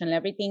confidential,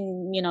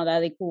 everything that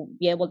they could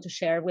be able to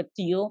share with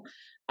you,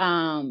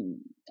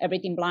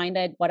 everything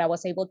blinded. But I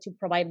was able to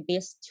provide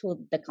this to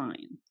the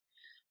client.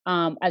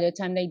 At the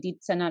time they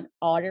did send out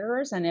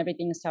auditors, and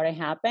everything started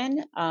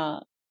happen.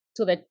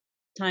 To the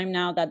time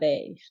now that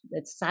the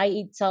site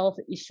itself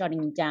is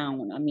shutting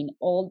down. I mean,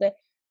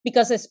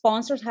 because the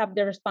sponsors have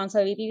the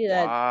responsibility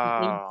that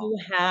if they Wow. do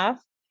have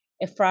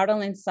a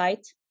fraudulent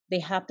site, they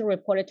have to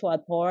report it to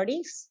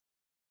authorities,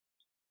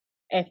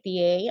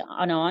 FDA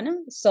and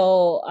on.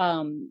 So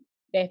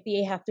the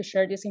FDA have to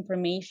share this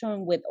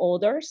information with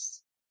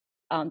others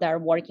that are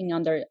working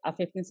under a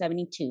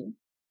 1572.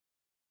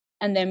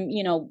 And then,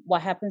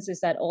 what happens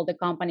is that all the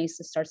companies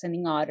start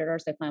sending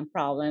auditors, they find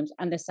problems,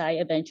 and the site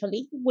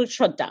eventually will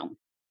shut down.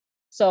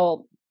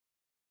 So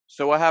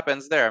So what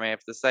happens there? I mean,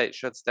 if the site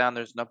shuts down,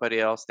 there's nobody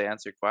else to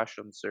answer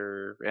questions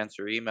or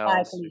answer emails.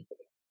 exactly.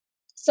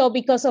 So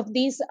because of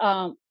this,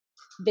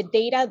 the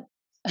data,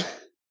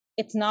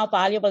 it's not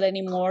valuable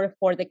anymore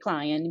for the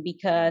client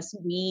because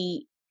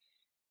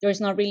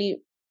there's not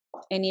really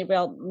any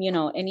real,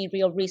 any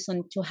real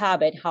reason to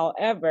have it.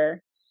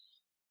 However,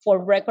 for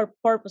record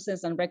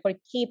purposes and record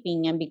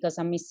keeping, and because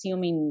I'm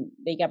assuming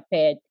they get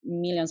paid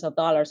millions of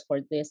dollars for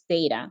this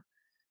data,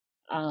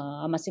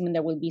 I'm assuming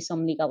there will be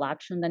some legal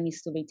action that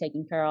needs to be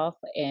taken care of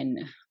and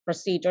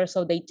procedure.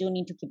 So they do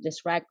need to keep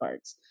these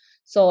records.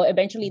 So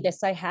eventually the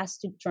site has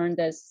to turn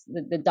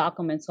the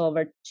documents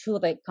over to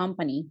the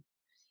company,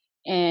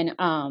 and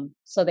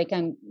so they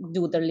can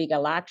do the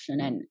legal action.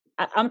 And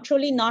I'm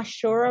truly not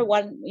sure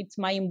what it's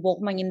my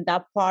involvement in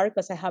that part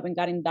because I haven't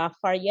gotten that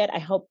far yet. I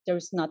hope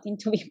there's nothing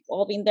to be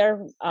involved in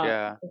there.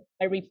 Yeah.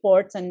 My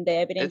reports and the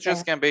evidence. It's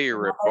just gonna be your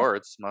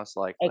reports, most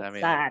likely.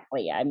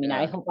 Exactly. I mean,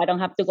 I yeah. hope I don't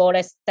have to go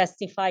to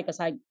testify because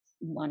I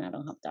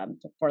don't have time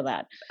for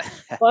that.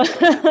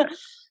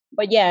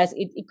 But yes,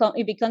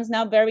 it becomes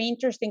now very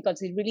interesting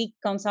because it really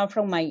comes out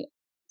from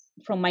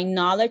my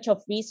knowledge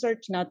of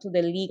research, not to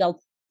the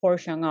legal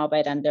portion of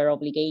it and their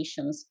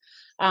obligations.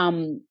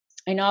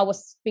 I know I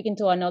was speaking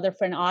to another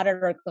friend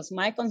auditor because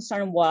my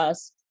concern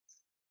was,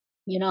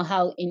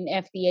 how in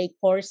FDA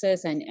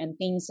courses and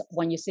things,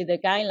 when you see the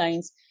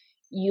guidelines,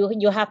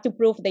 you have to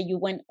prove that you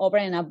went over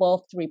and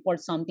above to report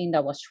something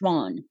that was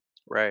wrong.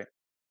 Right.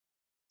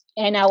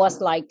 And I was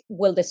like,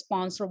 will the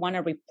sponsor want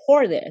to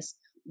report this?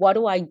 What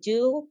do I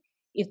do?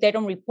 If they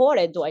don't report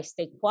it, do I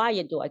stay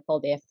quiet? Do I call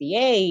the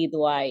FDA?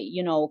 Do I,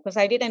 because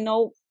I didn't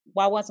know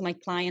what was my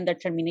client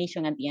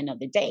determination at the end of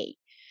the day.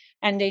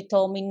 And they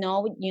told me,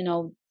 no,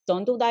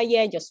 don't do that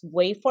yet. Just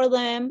wait for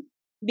them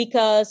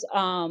because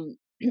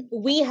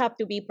we have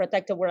to be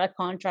protected with a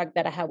contract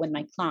that I have with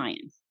my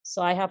client.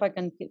 So I have a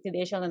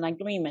confidential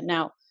agreement.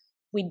 Now,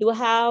 we do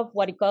have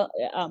what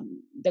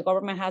the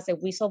government has a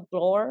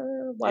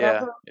whistleblower,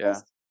 whatever. Yeah.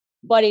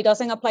 But it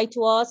doesn't apply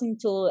to us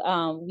until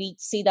we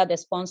see that the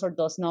sponsor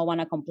does not want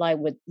to comply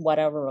with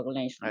whatever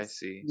regulations. I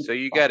see. So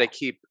you got to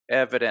keep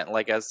evident,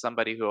 like as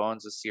somebody who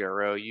owns a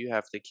CRO, you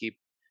have to keep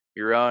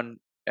your own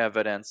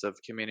evidence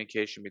of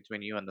communication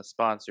between you and the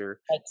sponsor.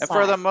 Exactly. And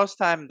for the most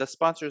time, the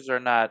sponsors are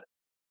not,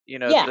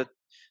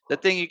 the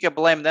thing you can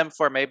blame them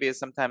for maybe is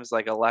sometimes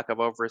like a lack of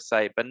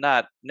oversight, but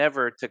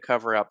never to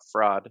cover up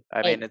fraud.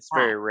 I mean, it's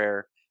very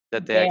rare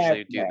that they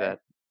actually do that,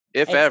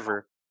 if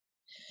ever.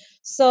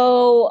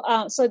 So,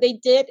 so they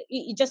did.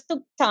 It just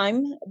took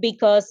time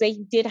because they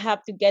did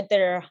have to get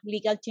their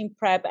legal team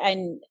prep.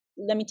 And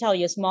let me tell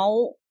you,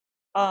 small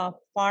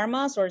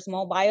pharmas or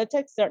small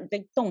biotechs,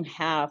 they don't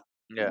have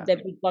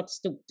the big bucks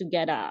to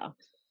get a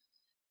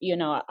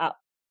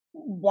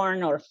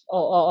one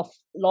of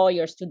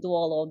lawyers to do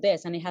all of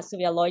this, and it has to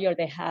be a lawyer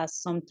that has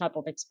some type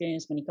of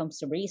experience when it comes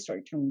to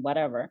research and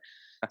whatever.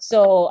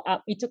 So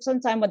it took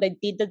some time, but they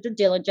did the due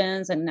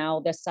diligence, and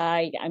now the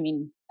site. I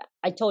mean,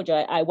 I told you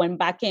I went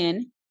back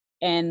in,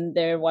 and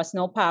there was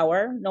no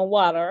power, no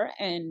water,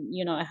 and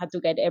I had to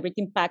get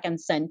everything packed and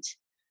sent.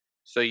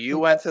 So you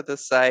went to the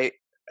site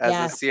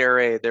as a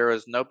CRA. There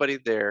was nobody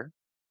there.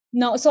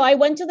 No, so I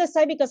went to the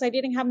site because I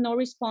didn't have no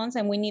response,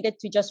 and we needed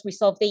to just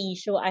resolve the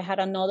issue. I had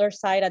another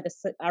site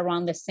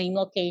around the same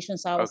location,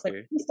 so I was like,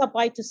 stop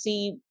by to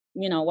see,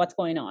 what's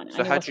going on.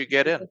 So how'd you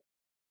get in?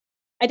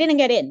 I didn't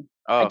get in.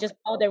 I just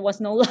thought there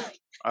was no light.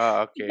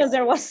 Oh, okay. Because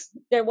there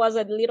was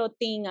a little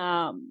thing,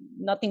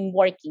 nothing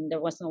working. There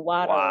was no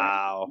water.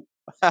 Wow.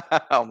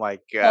 Oh my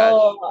gosh.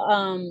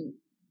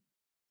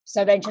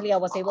 So eventually I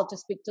was able to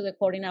speak to the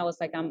coordinator. I was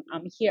like, I'm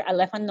here. I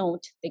left a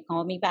note. They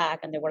called me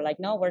back and they were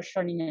like, no, we're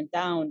shutting it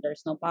down.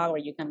 There's no power.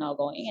 You cannot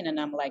go in. And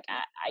I'm like,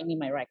 I need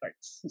my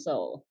records.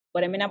 So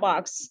put them in a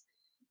box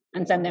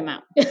and send them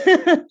out.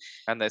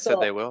 And they said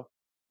they will?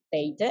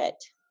 They did.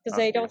 Because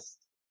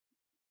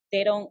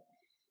they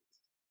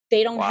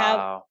don't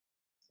have,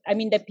 I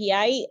mean, the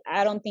PI,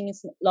 I don't think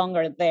it's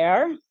longer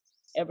there.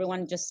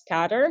 Everyone just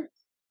scattered.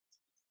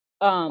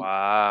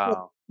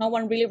 Wow. No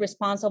one really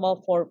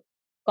responsible for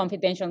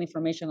confidential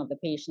information of the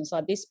patient. So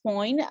at this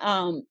point,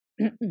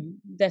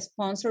 the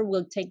sponsor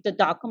will take the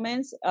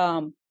documents,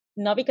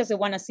 not because they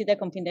want to see the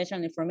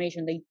confidential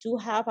information. They do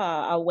have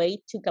a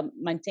way to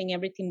maintain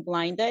everything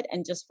blinded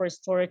and just for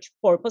storage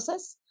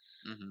purposes.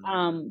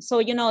 Mm-hmm. So,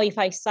 if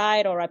I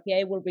cite or a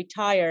PI will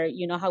retire,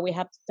 how we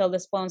have to tell the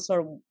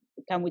sponsor,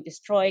 can we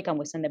destroy, can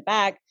we send it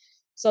back?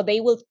 So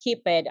they will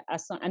keep it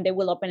and they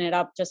will open it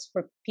up just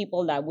for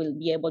people that will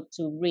be able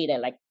to read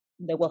it. Like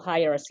they will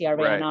hire a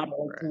CRA and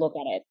auditor to look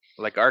at it.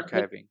 Like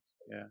archiving.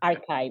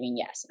 Archiving,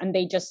 yes. And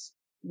they just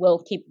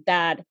will keep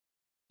that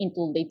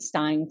until it's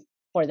time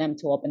for them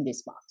to open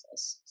these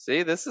boxes.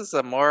 See, this is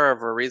more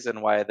of a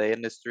reason why the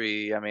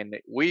industry, I mean,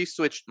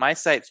 my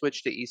site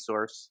switched to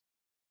eSource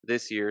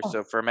this year.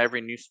 So from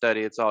every new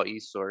study, it's all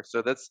eSource.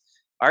 So that's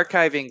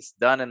archiving's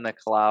done in the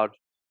cloud.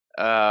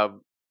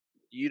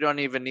 You don't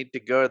even need to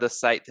go to the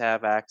site to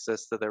have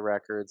access to the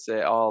records,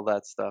 all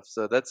that stuff.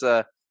 So that's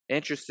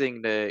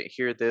interesting to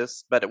hear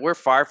this, but we're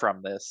far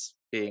from this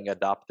being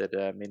adopted.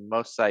 I mean,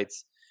 most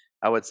sites,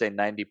 I would say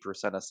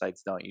 90% of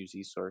sites don't use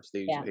eSource.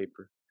 They use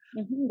paper.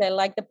 They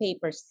like the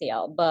paper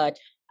still, but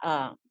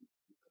uh,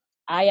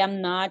 I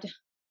am not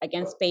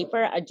against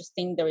paper. I just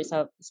think there is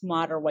a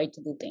smarter way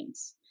to do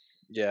things.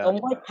 Yeah.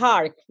 Don't work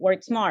hard,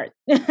 work smart.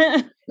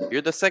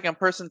 You're the second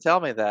person to tell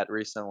me that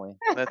recently.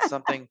 That's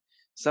something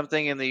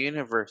in the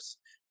universe.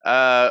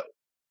 Uh,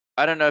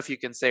 I don't know if you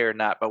can say or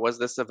not, but was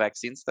this a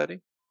vaccine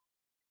study?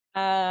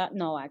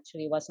 No,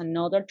 actually, it was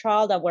another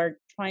trial that we're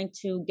trying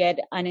to get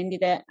an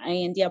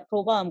IND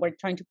approval, and we're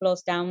trying to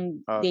close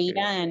down data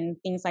Okay. and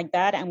things like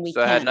that, and we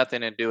So it had can't.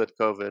 nothing to do with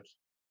COVID.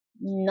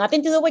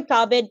 Nothing to do with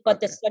COVID, but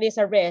the Okay. study is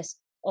a risk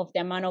of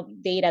the amount of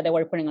data that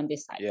we're putting on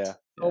this site. Yeah.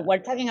 So Yeah. we're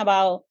talking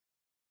about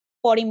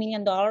 $40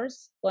 million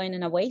going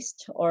in a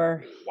waste,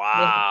 or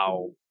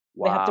Wow.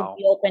 we have to Wow.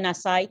 reopen a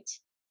site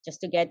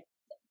just to get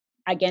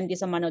again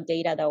this amount of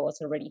data that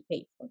was already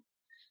paid for.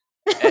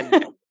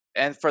 And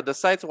and for the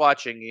sites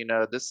watching,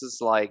 this is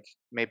like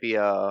maybe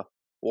a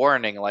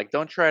warning. Like,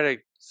 don't try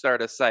to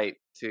start a site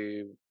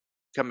to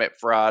commit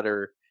fraud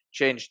or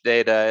change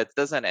data. It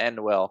doesn't end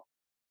well,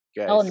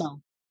 Oh guys.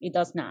 no, it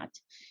does not.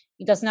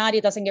 It does not.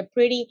 It doesn't get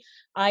pretty.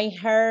 I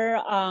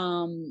heard.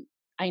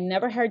 I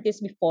never heard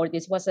this before.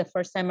 This was the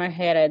first time I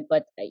heard it,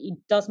 but it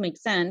does make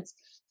sense.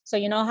 So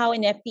you know how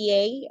in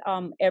FDA,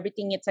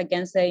 everything is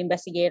against the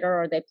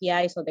investigator or the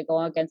PI, so they go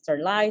against their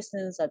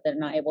license, that they're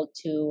not able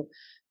to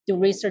do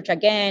research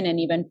again, and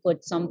even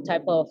put some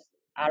type of,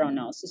 I don't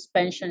know,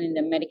 suspension in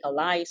the medical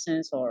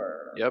license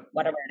or Yep.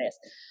 whatever it is.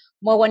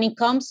 Well, when it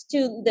comes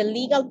to the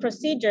legal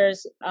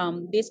procedures,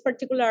 this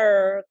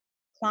particular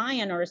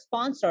client or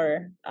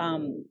sponsor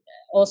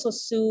also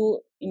sue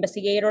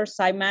investigator,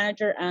 site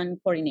manager, and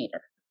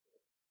coordinator.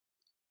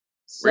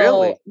 So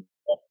Really?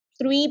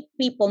 3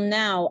 people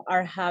now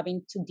are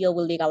having to deal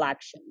with legal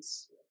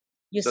actions.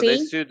 You So they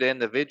see? sued the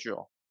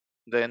individuals,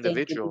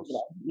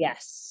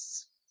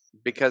 Yes.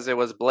 because it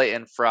was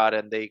blatant fraud,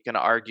 and they can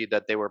argue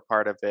that they were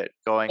part of it,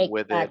 going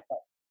with it Exactly.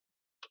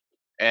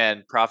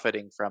 and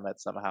profiting from it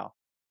somehow.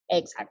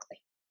 Exactly.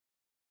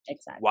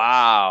 Exactly.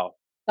 Wow.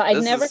 So I'd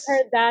This never is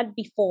heard that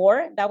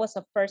before. That was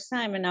the first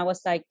time, and I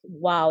was like,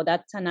 "Wow,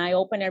 that's an eye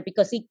opener,"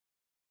 because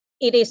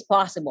it is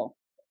possible.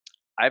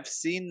 I've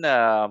seen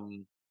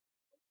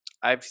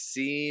I've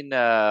seen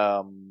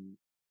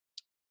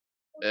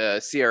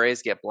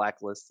CRAs get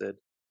blacklisted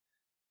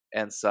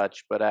and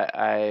such, but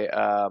I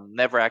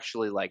never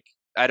actually, like,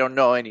 I don't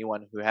know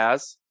anyone who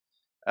has.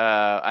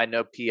 I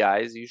know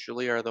PIs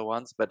usually are the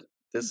ones, but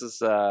this is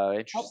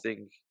Nope,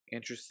 interesting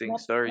nope,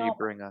 story you nope.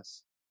 bring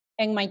us.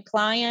 And my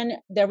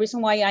client, the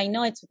reason why I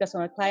know it's because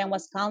my client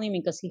was calling me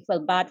because he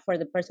felt bad for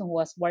the person who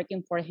was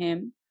working for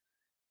him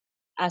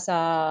as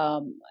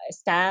a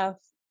staff.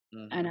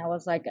 And I Hmm.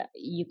 was like,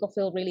 you could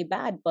feel really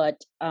bad, but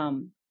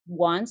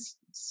once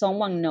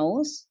someone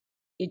knows,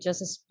 it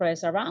just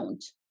spreads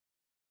around.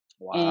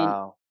 And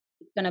Wow.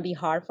 it's going to be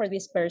hard for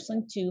this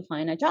person to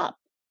find a job.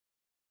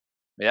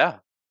 Yeah,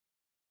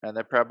 and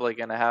they're probably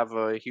gonna have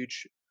a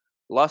huge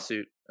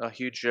lawsuit, a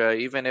huge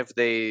even if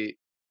they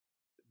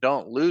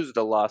don't lose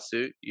the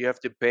lawsuit, you have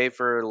to pay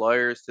for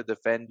lawyers to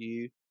defend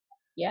you.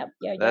 Yep,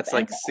 yeah, yep. That's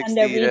like And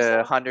the 60 to reason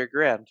 100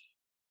 grand.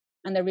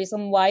 And the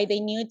reason why they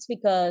knew it's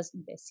because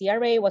the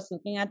CRA was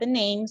looking at the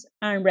names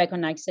and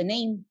recognized the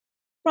name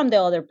from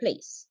the other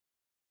place.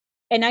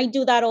 And I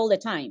do that all the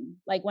time.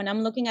 Like when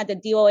I'm looking at the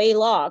DOA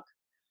log,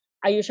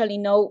 I usually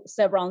know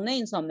several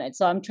names on it.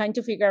 So I'm trying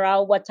to figure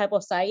out what type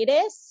of site it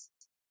is.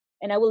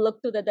 And I will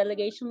look to the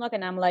delegation log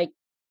and I'm like,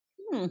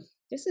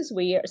 this is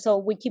weird. So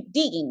we keep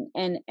digging,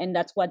 and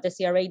that's what the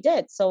CRA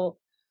did. So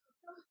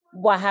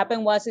what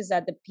happened was is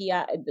that the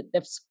PI,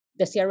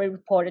 the CRA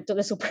reported to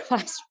the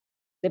supervisor.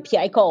 The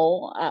PI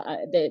call,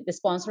 the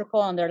sponsor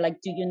call, and they're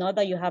like, "Do you know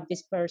that you have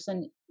this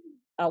person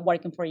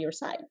working for your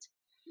site?"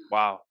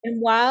 Wow. And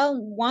while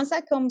once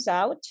that comes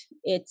out,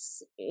 it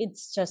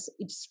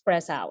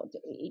spreads out,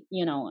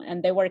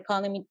 And they were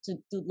calling me to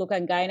look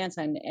at guidance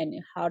and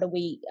how do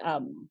we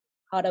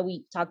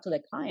talk to the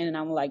client? And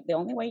I'm like, the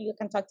only way you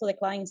can talk to the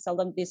client is tell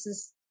them this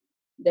is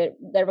the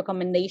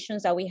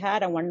recommendations that we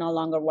had, and we're no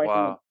longer working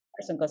with Wow.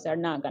 the person because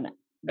And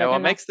they're what gonna.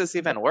 makes this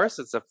even worse,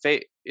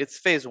 it's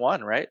phase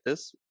 1, right?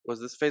 This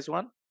phase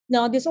 1?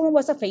 No, this one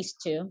was a phase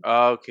 2.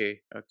 Oh,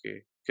 okay.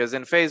 Okay. Because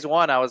in phase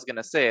 1, I was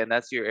gonna say, and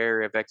that's your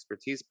area of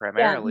expertise Yeah,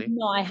 primarily.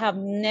 no, I have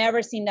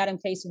never seen that in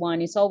phase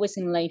 1. It's always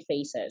in late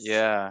phases.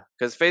 Yeah,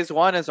 because phase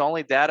 1 is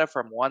only data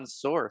from one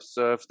source.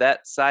 So if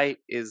that site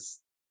is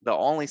the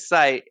only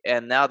site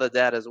and now the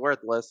data is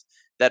worthless,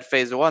 that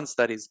phase 1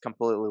 study is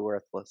completely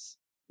worthless.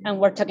 And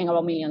we're talking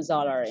about millions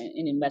dollar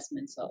in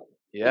investment, so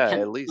we Yeah,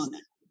 can't at no, least.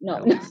 no,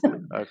 At no. least.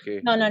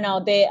 Okay. No, no, no.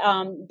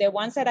 The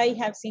ones that I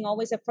have seen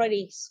always are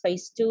pretty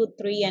phase 2,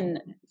 3, and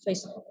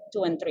phase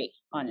 2 and 3, Yeah,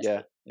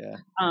 honestly. yeah.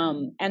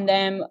 And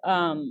then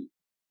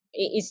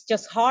it's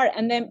just hard.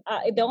 And then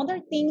the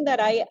other thing that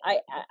I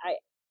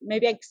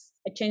maybe I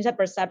changed the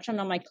perception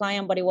of my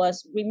client, but it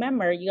was,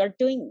 remember, you're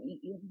doing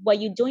what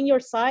you do in your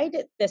side.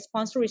 The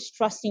sponsor is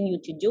trusting you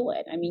to do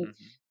it. I mean,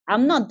 Hmm.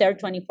 I'm not there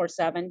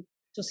 24/7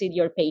 to see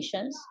your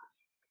patients.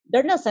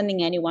 They're not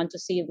sending anyone to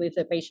see if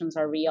the patients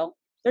are real.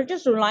 They're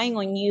just relying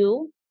on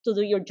you to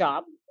do your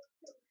job.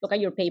 look at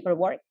your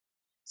paperwork.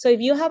 So if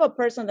you have a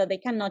person that they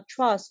cannot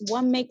trust,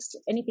 what makes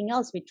anything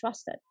else be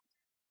trusted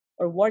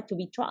or worth to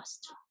be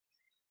trusted?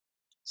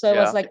 So it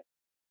was like,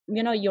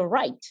 you're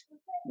right.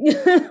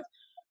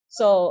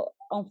 So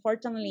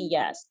unfortunately,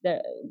 yes,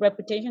 the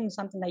reputation is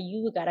something that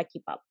you gotta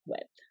keep up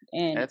with.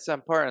 And it's an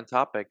important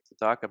topic to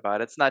talk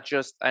about. It's not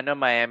just, I know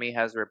Miami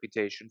has a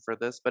reputation for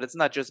this, but it's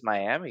not just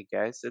Miami,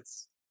 guys.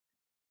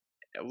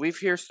 We've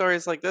heard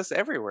stories like this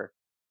everywhere.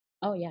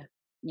 oh yeah.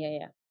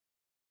 Yeah.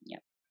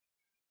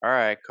 All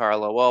right,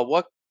 Carla.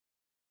 Well,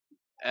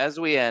 as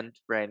we end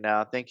right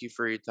now, thank you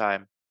for your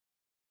time.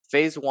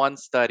 Phase 1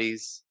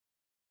 studies,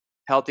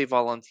 healthy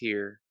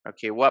volunteer.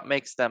 Okay, what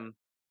makes them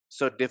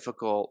so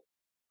difficult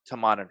to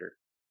monitor?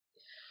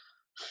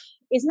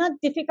 It's not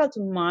difficult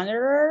to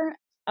monitor.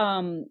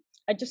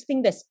 I just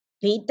think the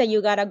speed that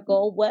you gotta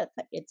go with,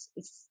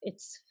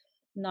 it's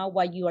not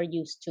what you are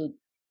used to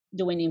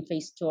doing in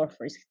phase 2 or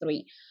phase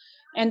 3.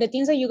 And the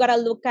things that you gotta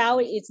look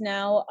out is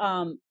now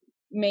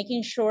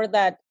making sure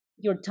that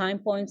your time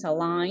points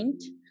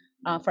aligned.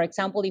 For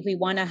example, if we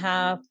want to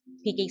have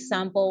PK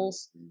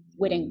samples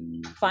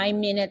within 5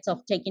 minutes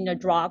of taking the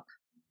drug,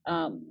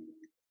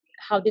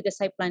 how did the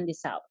site plan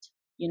this out?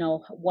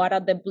 What are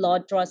the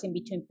blood draws in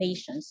between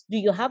patients? Do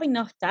you have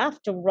enough staff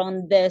to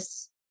run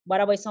this? What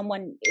about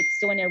someone it's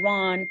doing a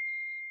run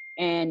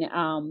and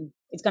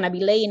it's going to be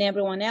laying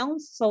everyone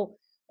else? So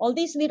all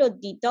these little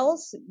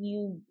details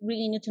you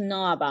really need to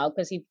know about,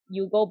 because if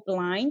you go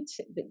blind,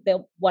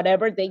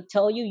 whatever they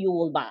tell you, you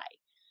will buy.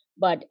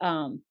 But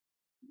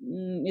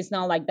it's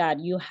not like that.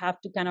 You have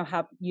to kind of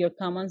have your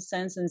common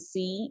sense and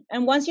see.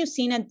 And once you've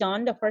seen it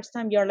done the first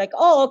time, you're like,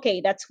 oh,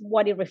 okay, that's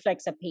what it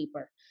reflects a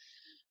paper.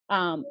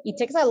 It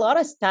takes a lot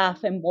of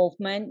staff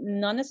involvement,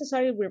 not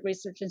necessarily with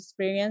research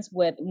experience,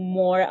 with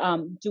more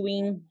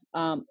doing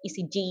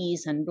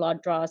ECGs and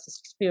blood draws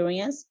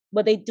experience,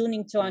 but they do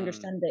need to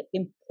understand the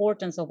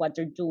importance of what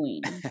they're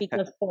doing.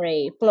 Because for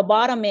a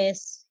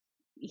phlebotomist,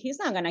 he's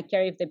not going to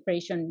care if the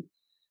patient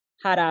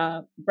had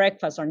a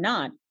breakfast or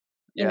not.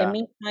 In the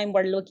meantime,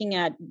 we're looking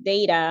at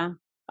data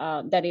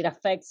that it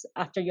affects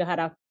after you had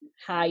a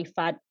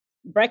high-fat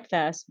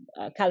breakfast,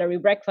 calorie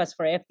breakfast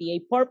for FDA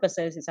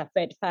purposes. It's a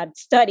fat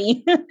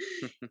study.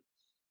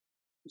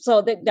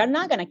 So they're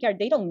not going to care.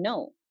 They don't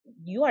know.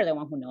 You are the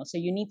one who knows. So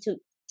you need to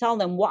tell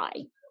them why.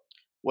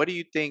 What do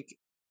you think?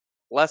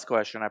 Last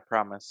question, I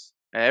promise.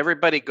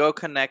 Everybody go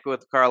connect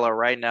with Carla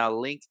right now.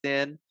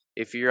 LinkedIn.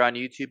 If you're on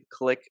YouTube,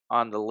 click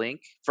on the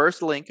link.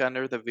 First link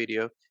under the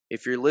video.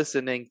 If you're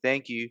listening,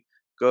 thank you.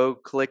 Go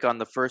click on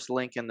the first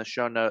link in the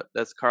show note.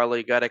 That's Carla.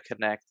 You got to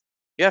connect.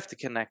 You have to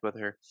connect with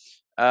her.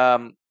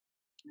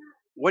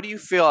 What do you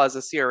feel as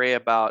a CRA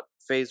about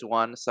phase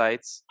 1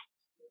 sites?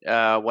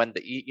 When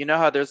you know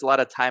how there's a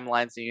lot of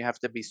timelines and you have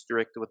to be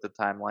strict with the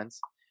timelines.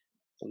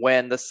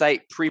 When the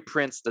site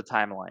preprints the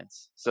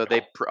timelines, so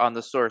they on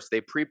the source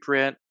they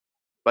preprint,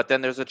 but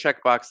then there's a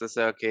checkbox that says,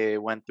 okay,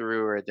 it went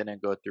through or it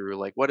didn't go through.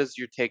 Like, what is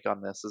your take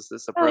on this? Is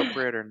this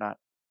appropriate or not?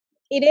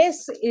 It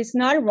is. It's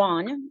not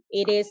wrong.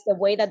 It is the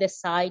way that the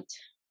site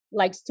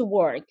likes to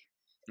work.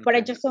 Okay. But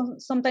I just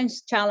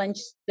sometimes challenge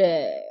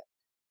the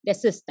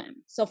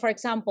system. So, for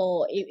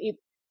example, if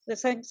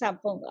there's an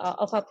example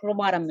of a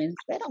phlebotomist,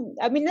 they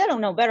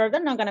don't know better.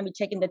 They're not going to be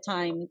checking the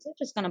time. They're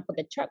just going to put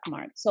the check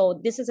mark. So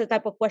this is the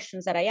type of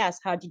questions that I ask.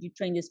 How did you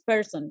train this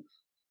person?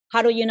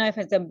 How do you know if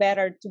it's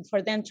better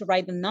for them to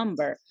write the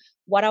number?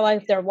 What about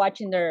if they're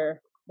watching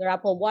their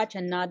Apple Watch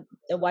and not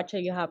the watch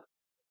that you have,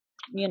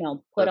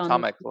 put on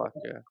atomic clock?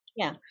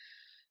 Yeah.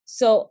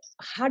 So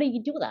how do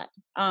you do that?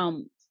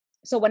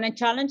 So when I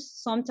challenge,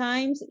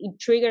 sometimes it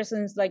triggers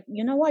and it's like,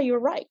 you know what,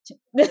 you're right.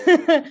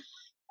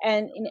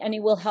 and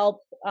it will help,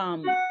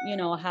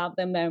 have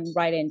them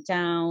write it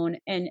down.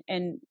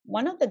 And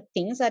one of the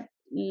things that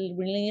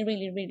really,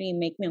 really, really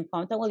make me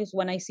uncomfortable is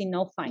when I see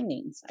no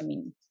findings. I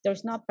mean,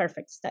 there's not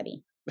perfect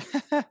study.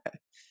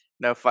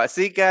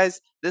 See, guys,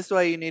 this is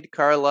why you need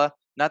Carla,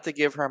 not to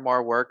give her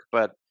more work,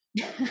 but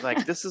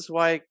like, this is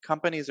why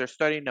companies are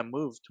starting to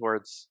move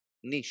towards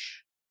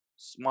niche,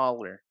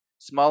 smaller.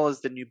 Small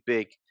is the new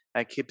big.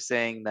 I keep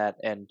saying that,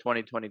 and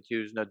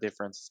 2022 is no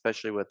difference,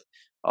 especially with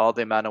all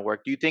the amount of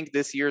work. Do you think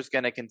this year is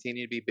going to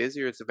continue to be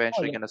busy, or it's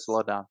eventually going to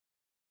slow down?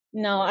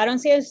 No, I don't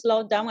see it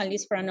slow down, at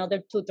least for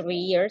another 2-3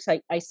 years.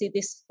 I see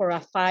this for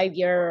a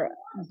 5-year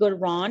good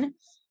run,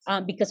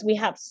 because we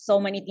have so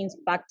many things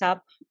backed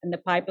up in the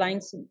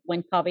pipelines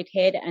when COVID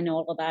hit, and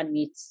all of that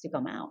needs to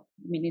come out.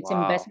 I mean, it's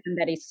investment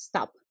that is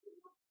stopped.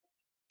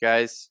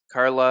 Guys,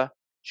 Carla,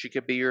 she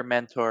could be your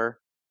mentor.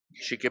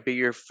 She could be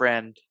your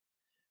friend.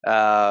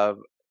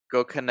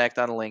 Go connect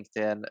on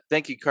LinkedIn.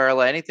 Thank you,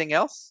 Carla. Anything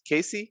else?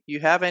 Casey, you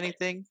have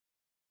anything?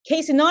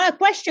 Casey, not a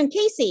question,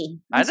 Casey.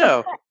 I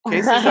know.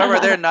 Casey's over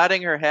there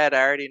nodding her head.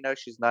 I already know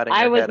she's nodding her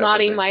head. I was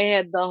nodding my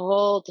head the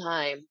whole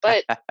time.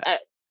 But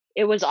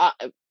it was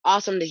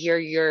awesome to hear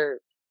your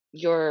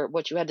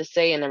what you had to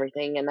say and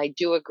everything. And I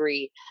do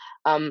agree.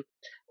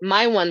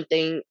 My one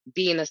thing,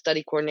 being a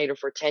study coordinator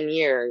for 10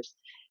 years,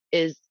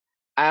 is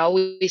I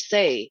always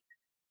say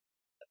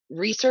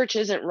research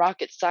isn't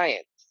rocket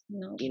science.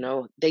 No. You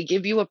know, they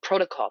give you a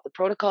protocol. The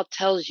protocol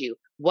tells you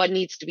what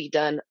needs to be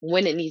done,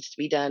 when it needs to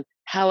be done,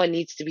 how it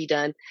needs to be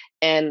done.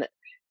 And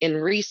in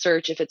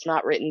research, if it's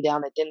not written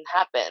down, it didn't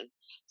happen.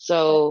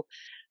 So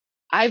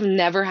I've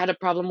never had a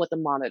problem with a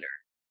monitor,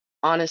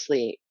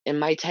 honestly, in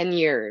my 10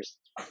 years,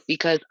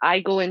 because I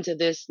go into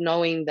this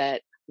knowing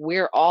that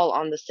we're all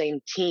on the same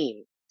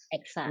team.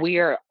 Exactly.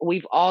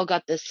 We've all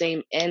got the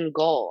same end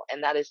goal,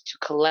 and that is to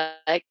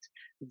collect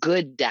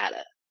good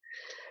data.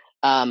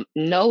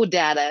 No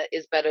data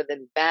is better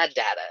than bad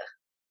data.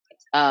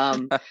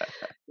 Um,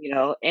 you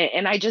know,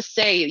 and I just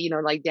say, you know,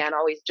 like Dan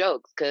always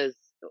jokes, because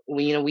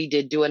we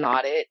did do an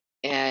audit,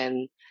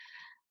 and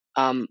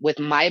with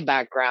my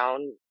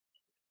background,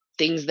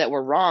 things that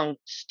were wrong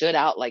stood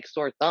out like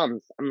sore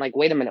thumbs. I'm like,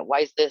 wait a minute, why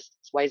is this?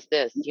 Why is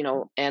this? You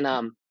know, and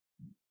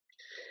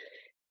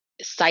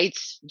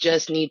sites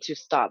just need to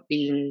stop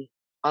being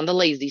on the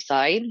lazy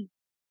side,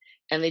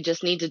 and they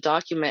just need to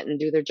document and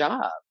do their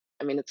job.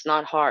 I mean, it's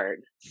not hard.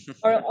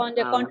 Or on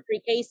the Um,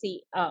 contrary,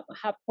 Casey,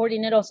 have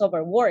coordinators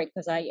overwork,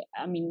 because I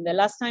mean, the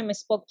last time I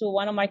spoke to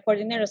one of my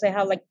coordinators, I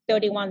had like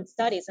 31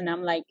 studies, and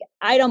I'm like,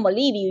 I don't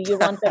believe you. You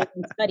run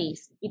 31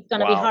 studies. It's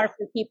gonna be Wow. hard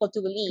for people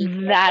to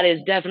believe. that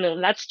is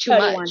definitely, that's too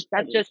 31 much.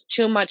 That's studies. just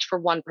too much for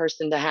one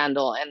person to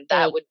handle, and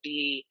that Right. would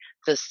be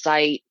the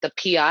site, the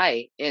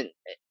PI, and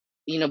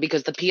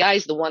because the PI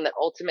is the one that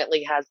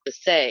ultimately has the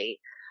say.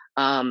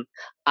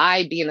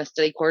 I, being a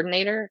study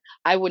coordinator,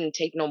 I wouldn't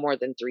take no more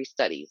than 3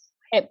 studies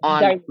There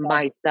on you go.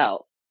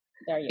 myself,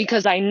 There you go.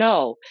 because I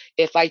know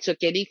if I took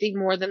anything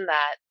more than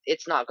that,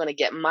 it's not going to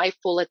get my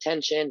full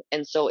attention,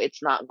 and so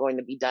it's not going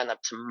to be done up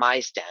to my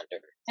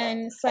standard.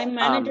 And site Um,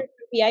 managers,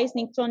 PIs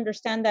need to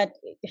understand that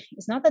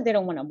it's not that they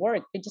don't want to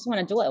work; they just want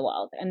to do it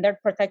well, and they're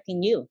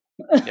protecting you.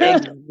 Yeah.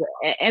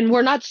 and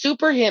we're not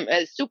super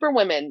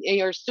women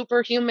or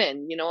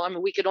superhuman. I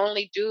mean, we could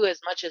only do as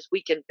much as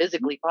we can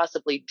physically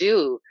possibly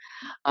do.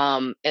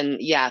 And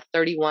yeah,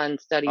 31 A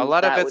studies,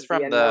 lot of that it's would be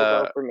from a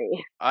no-go the for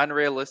me.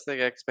 unrealistic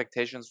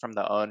expectations from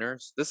the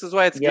owners. This is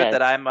why it's good Yes.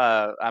 that I'm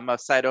a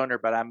site owner,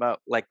 but I'm a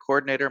like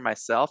coordinator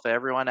myself.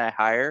 Everyone I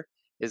hire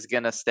is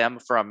gonna stem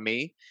from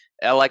me.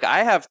 Like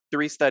I have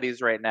 3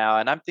 studies right now,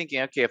 and I'm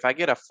thinking, okay, if I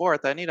get a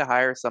fourth, I need to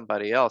hire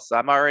somebody else. So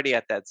I'm already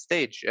at that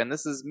stage, and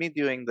this is me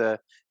doing the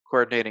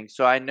coordinating.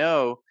 So I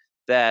know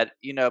that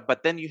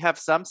but then you have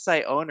some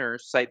site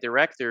owners, site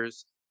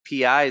directors,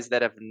 PIs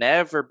that have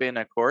never been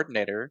a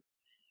coordinator,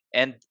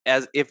 and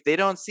as if they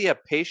don't see a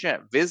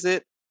patient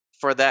visit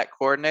for that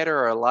coordinator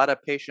or a lot of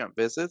patient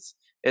visits,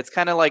 it's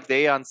kind of like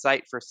they on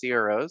site for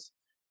CROs.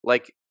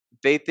 Like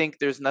they think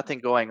there's nothing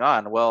going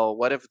on. Well,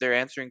 what if they're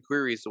answering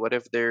queries? What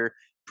if they're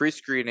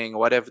pre-screening?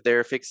 What if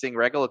they're fixing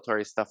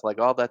regulatory stuff? Like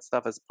all that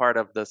stuff is part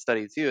of the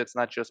study too. It's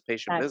not just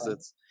patient Exactly.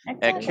 visits. And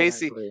Exactly.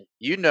 Casey,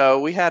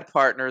 Exactly. we had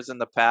partners in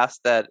the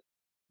past that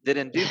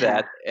didn't do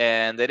that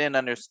and they didn't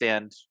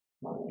understand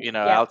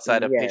Yeah.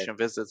 outside of Yes. patient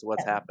visits,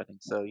 what's happening.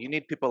 So you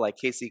need people like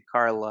Casey,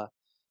 Carla.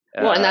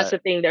 Well, and that's Uh,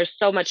 the thing. There's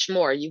so much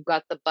more. You've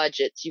got the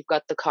budgets, you've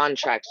got the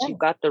contracts, you've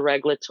got the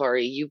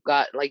regulatory, you've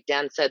got, like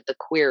Dan said, the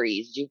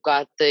queries, you've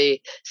got the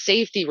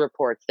safety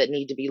reports that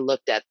need to be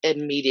looked at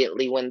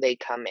immediately when they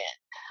come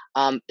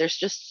in. There's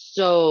just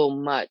so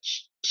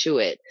much to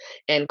it.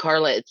 And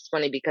Carla, it's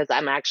funny because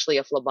I'm actually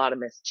a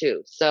phlebotomist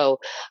too. So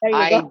There you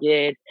I go.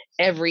 did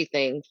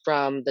everything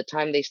from the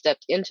time they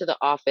stepped into the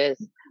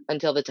office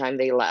until the time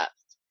they left.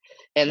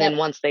 And Yep. then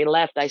once they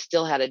left, I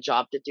still had a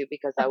job to do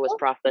because I Of was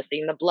course.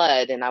 processing the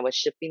blood and I was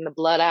shipping the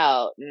blood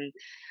out.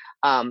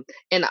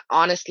 And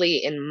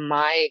honestly, in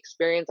my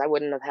experience, I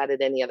wouldn't have had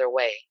it any other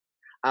way.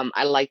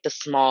 I like the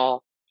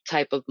small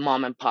type of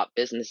mom and pop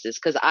businesses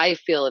because I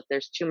feel if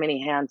there's too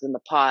many hands in the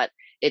pot,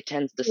 it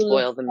tends to You lose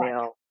spoil the track.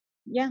 meal.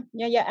 Yeah,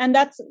 and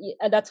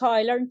that's how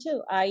I learned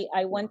too.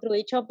 I went through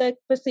each of the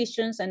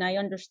positions and I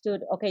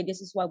understood. Okay,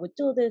 this is why we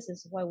do this.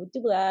 This is why we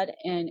do that,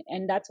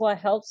 and that's what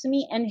helps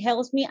me and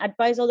helps me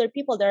advise other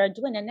people that are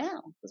doing it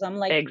now. Because I'm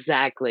like,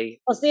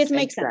 Exactly. oh, this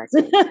makes sense.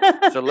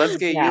 Exactly. so let's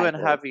get you and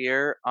Exactly.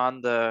 Javier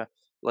on the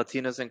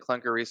Latinos in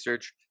Clunker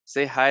Research.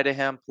 Say hi to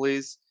him,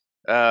 please.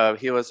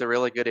 He was a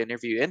really good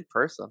interview in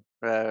person.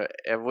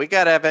 And we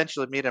gotta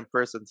eventually meet in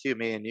person too.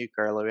 Me and you,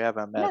 Carla, we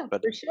haven't met, Yeah,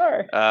 but for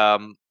sure.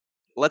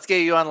 let's get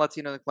you on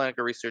Latino in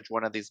Clinical Research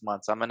one of these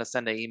months. I'm gonna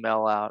send an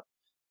email out,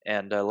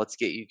 and let's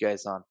get you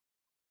guys on.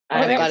 I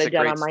I've think Okay, got it's a it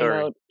down great on my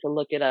story. note to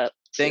look it up.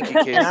 Thank you,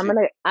 And I'm Casey.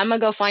 gonna I'm gonna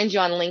go find you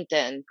on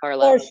LinkedIn,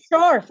 Carla. for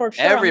sure, for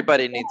sure.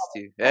 Everybody needs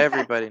to.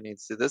 Everybody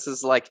needs to. This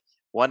is like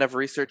one of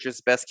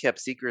researchers' best kept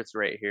secrets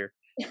right here,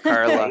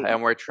 Carla, Right.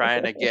 and we're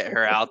trying to get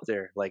her out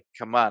there. Like,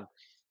 come on.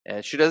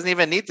 And she doesn't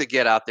even need to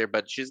get out there,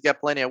 but she's got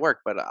plenty of work.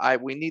 But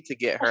we need to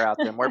get her out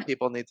there. More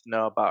people need to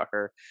know about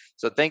her.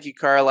 So thank you,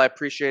 Carla. I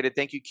appreciate it.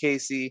 Thank you,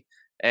 Casey,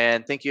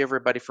 and thank you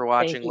everybody for Thank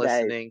watching, you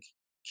guys. listening.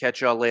 Catch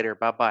y'all later.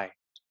 Bye bye.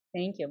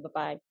 Thank you. Bye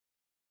bye.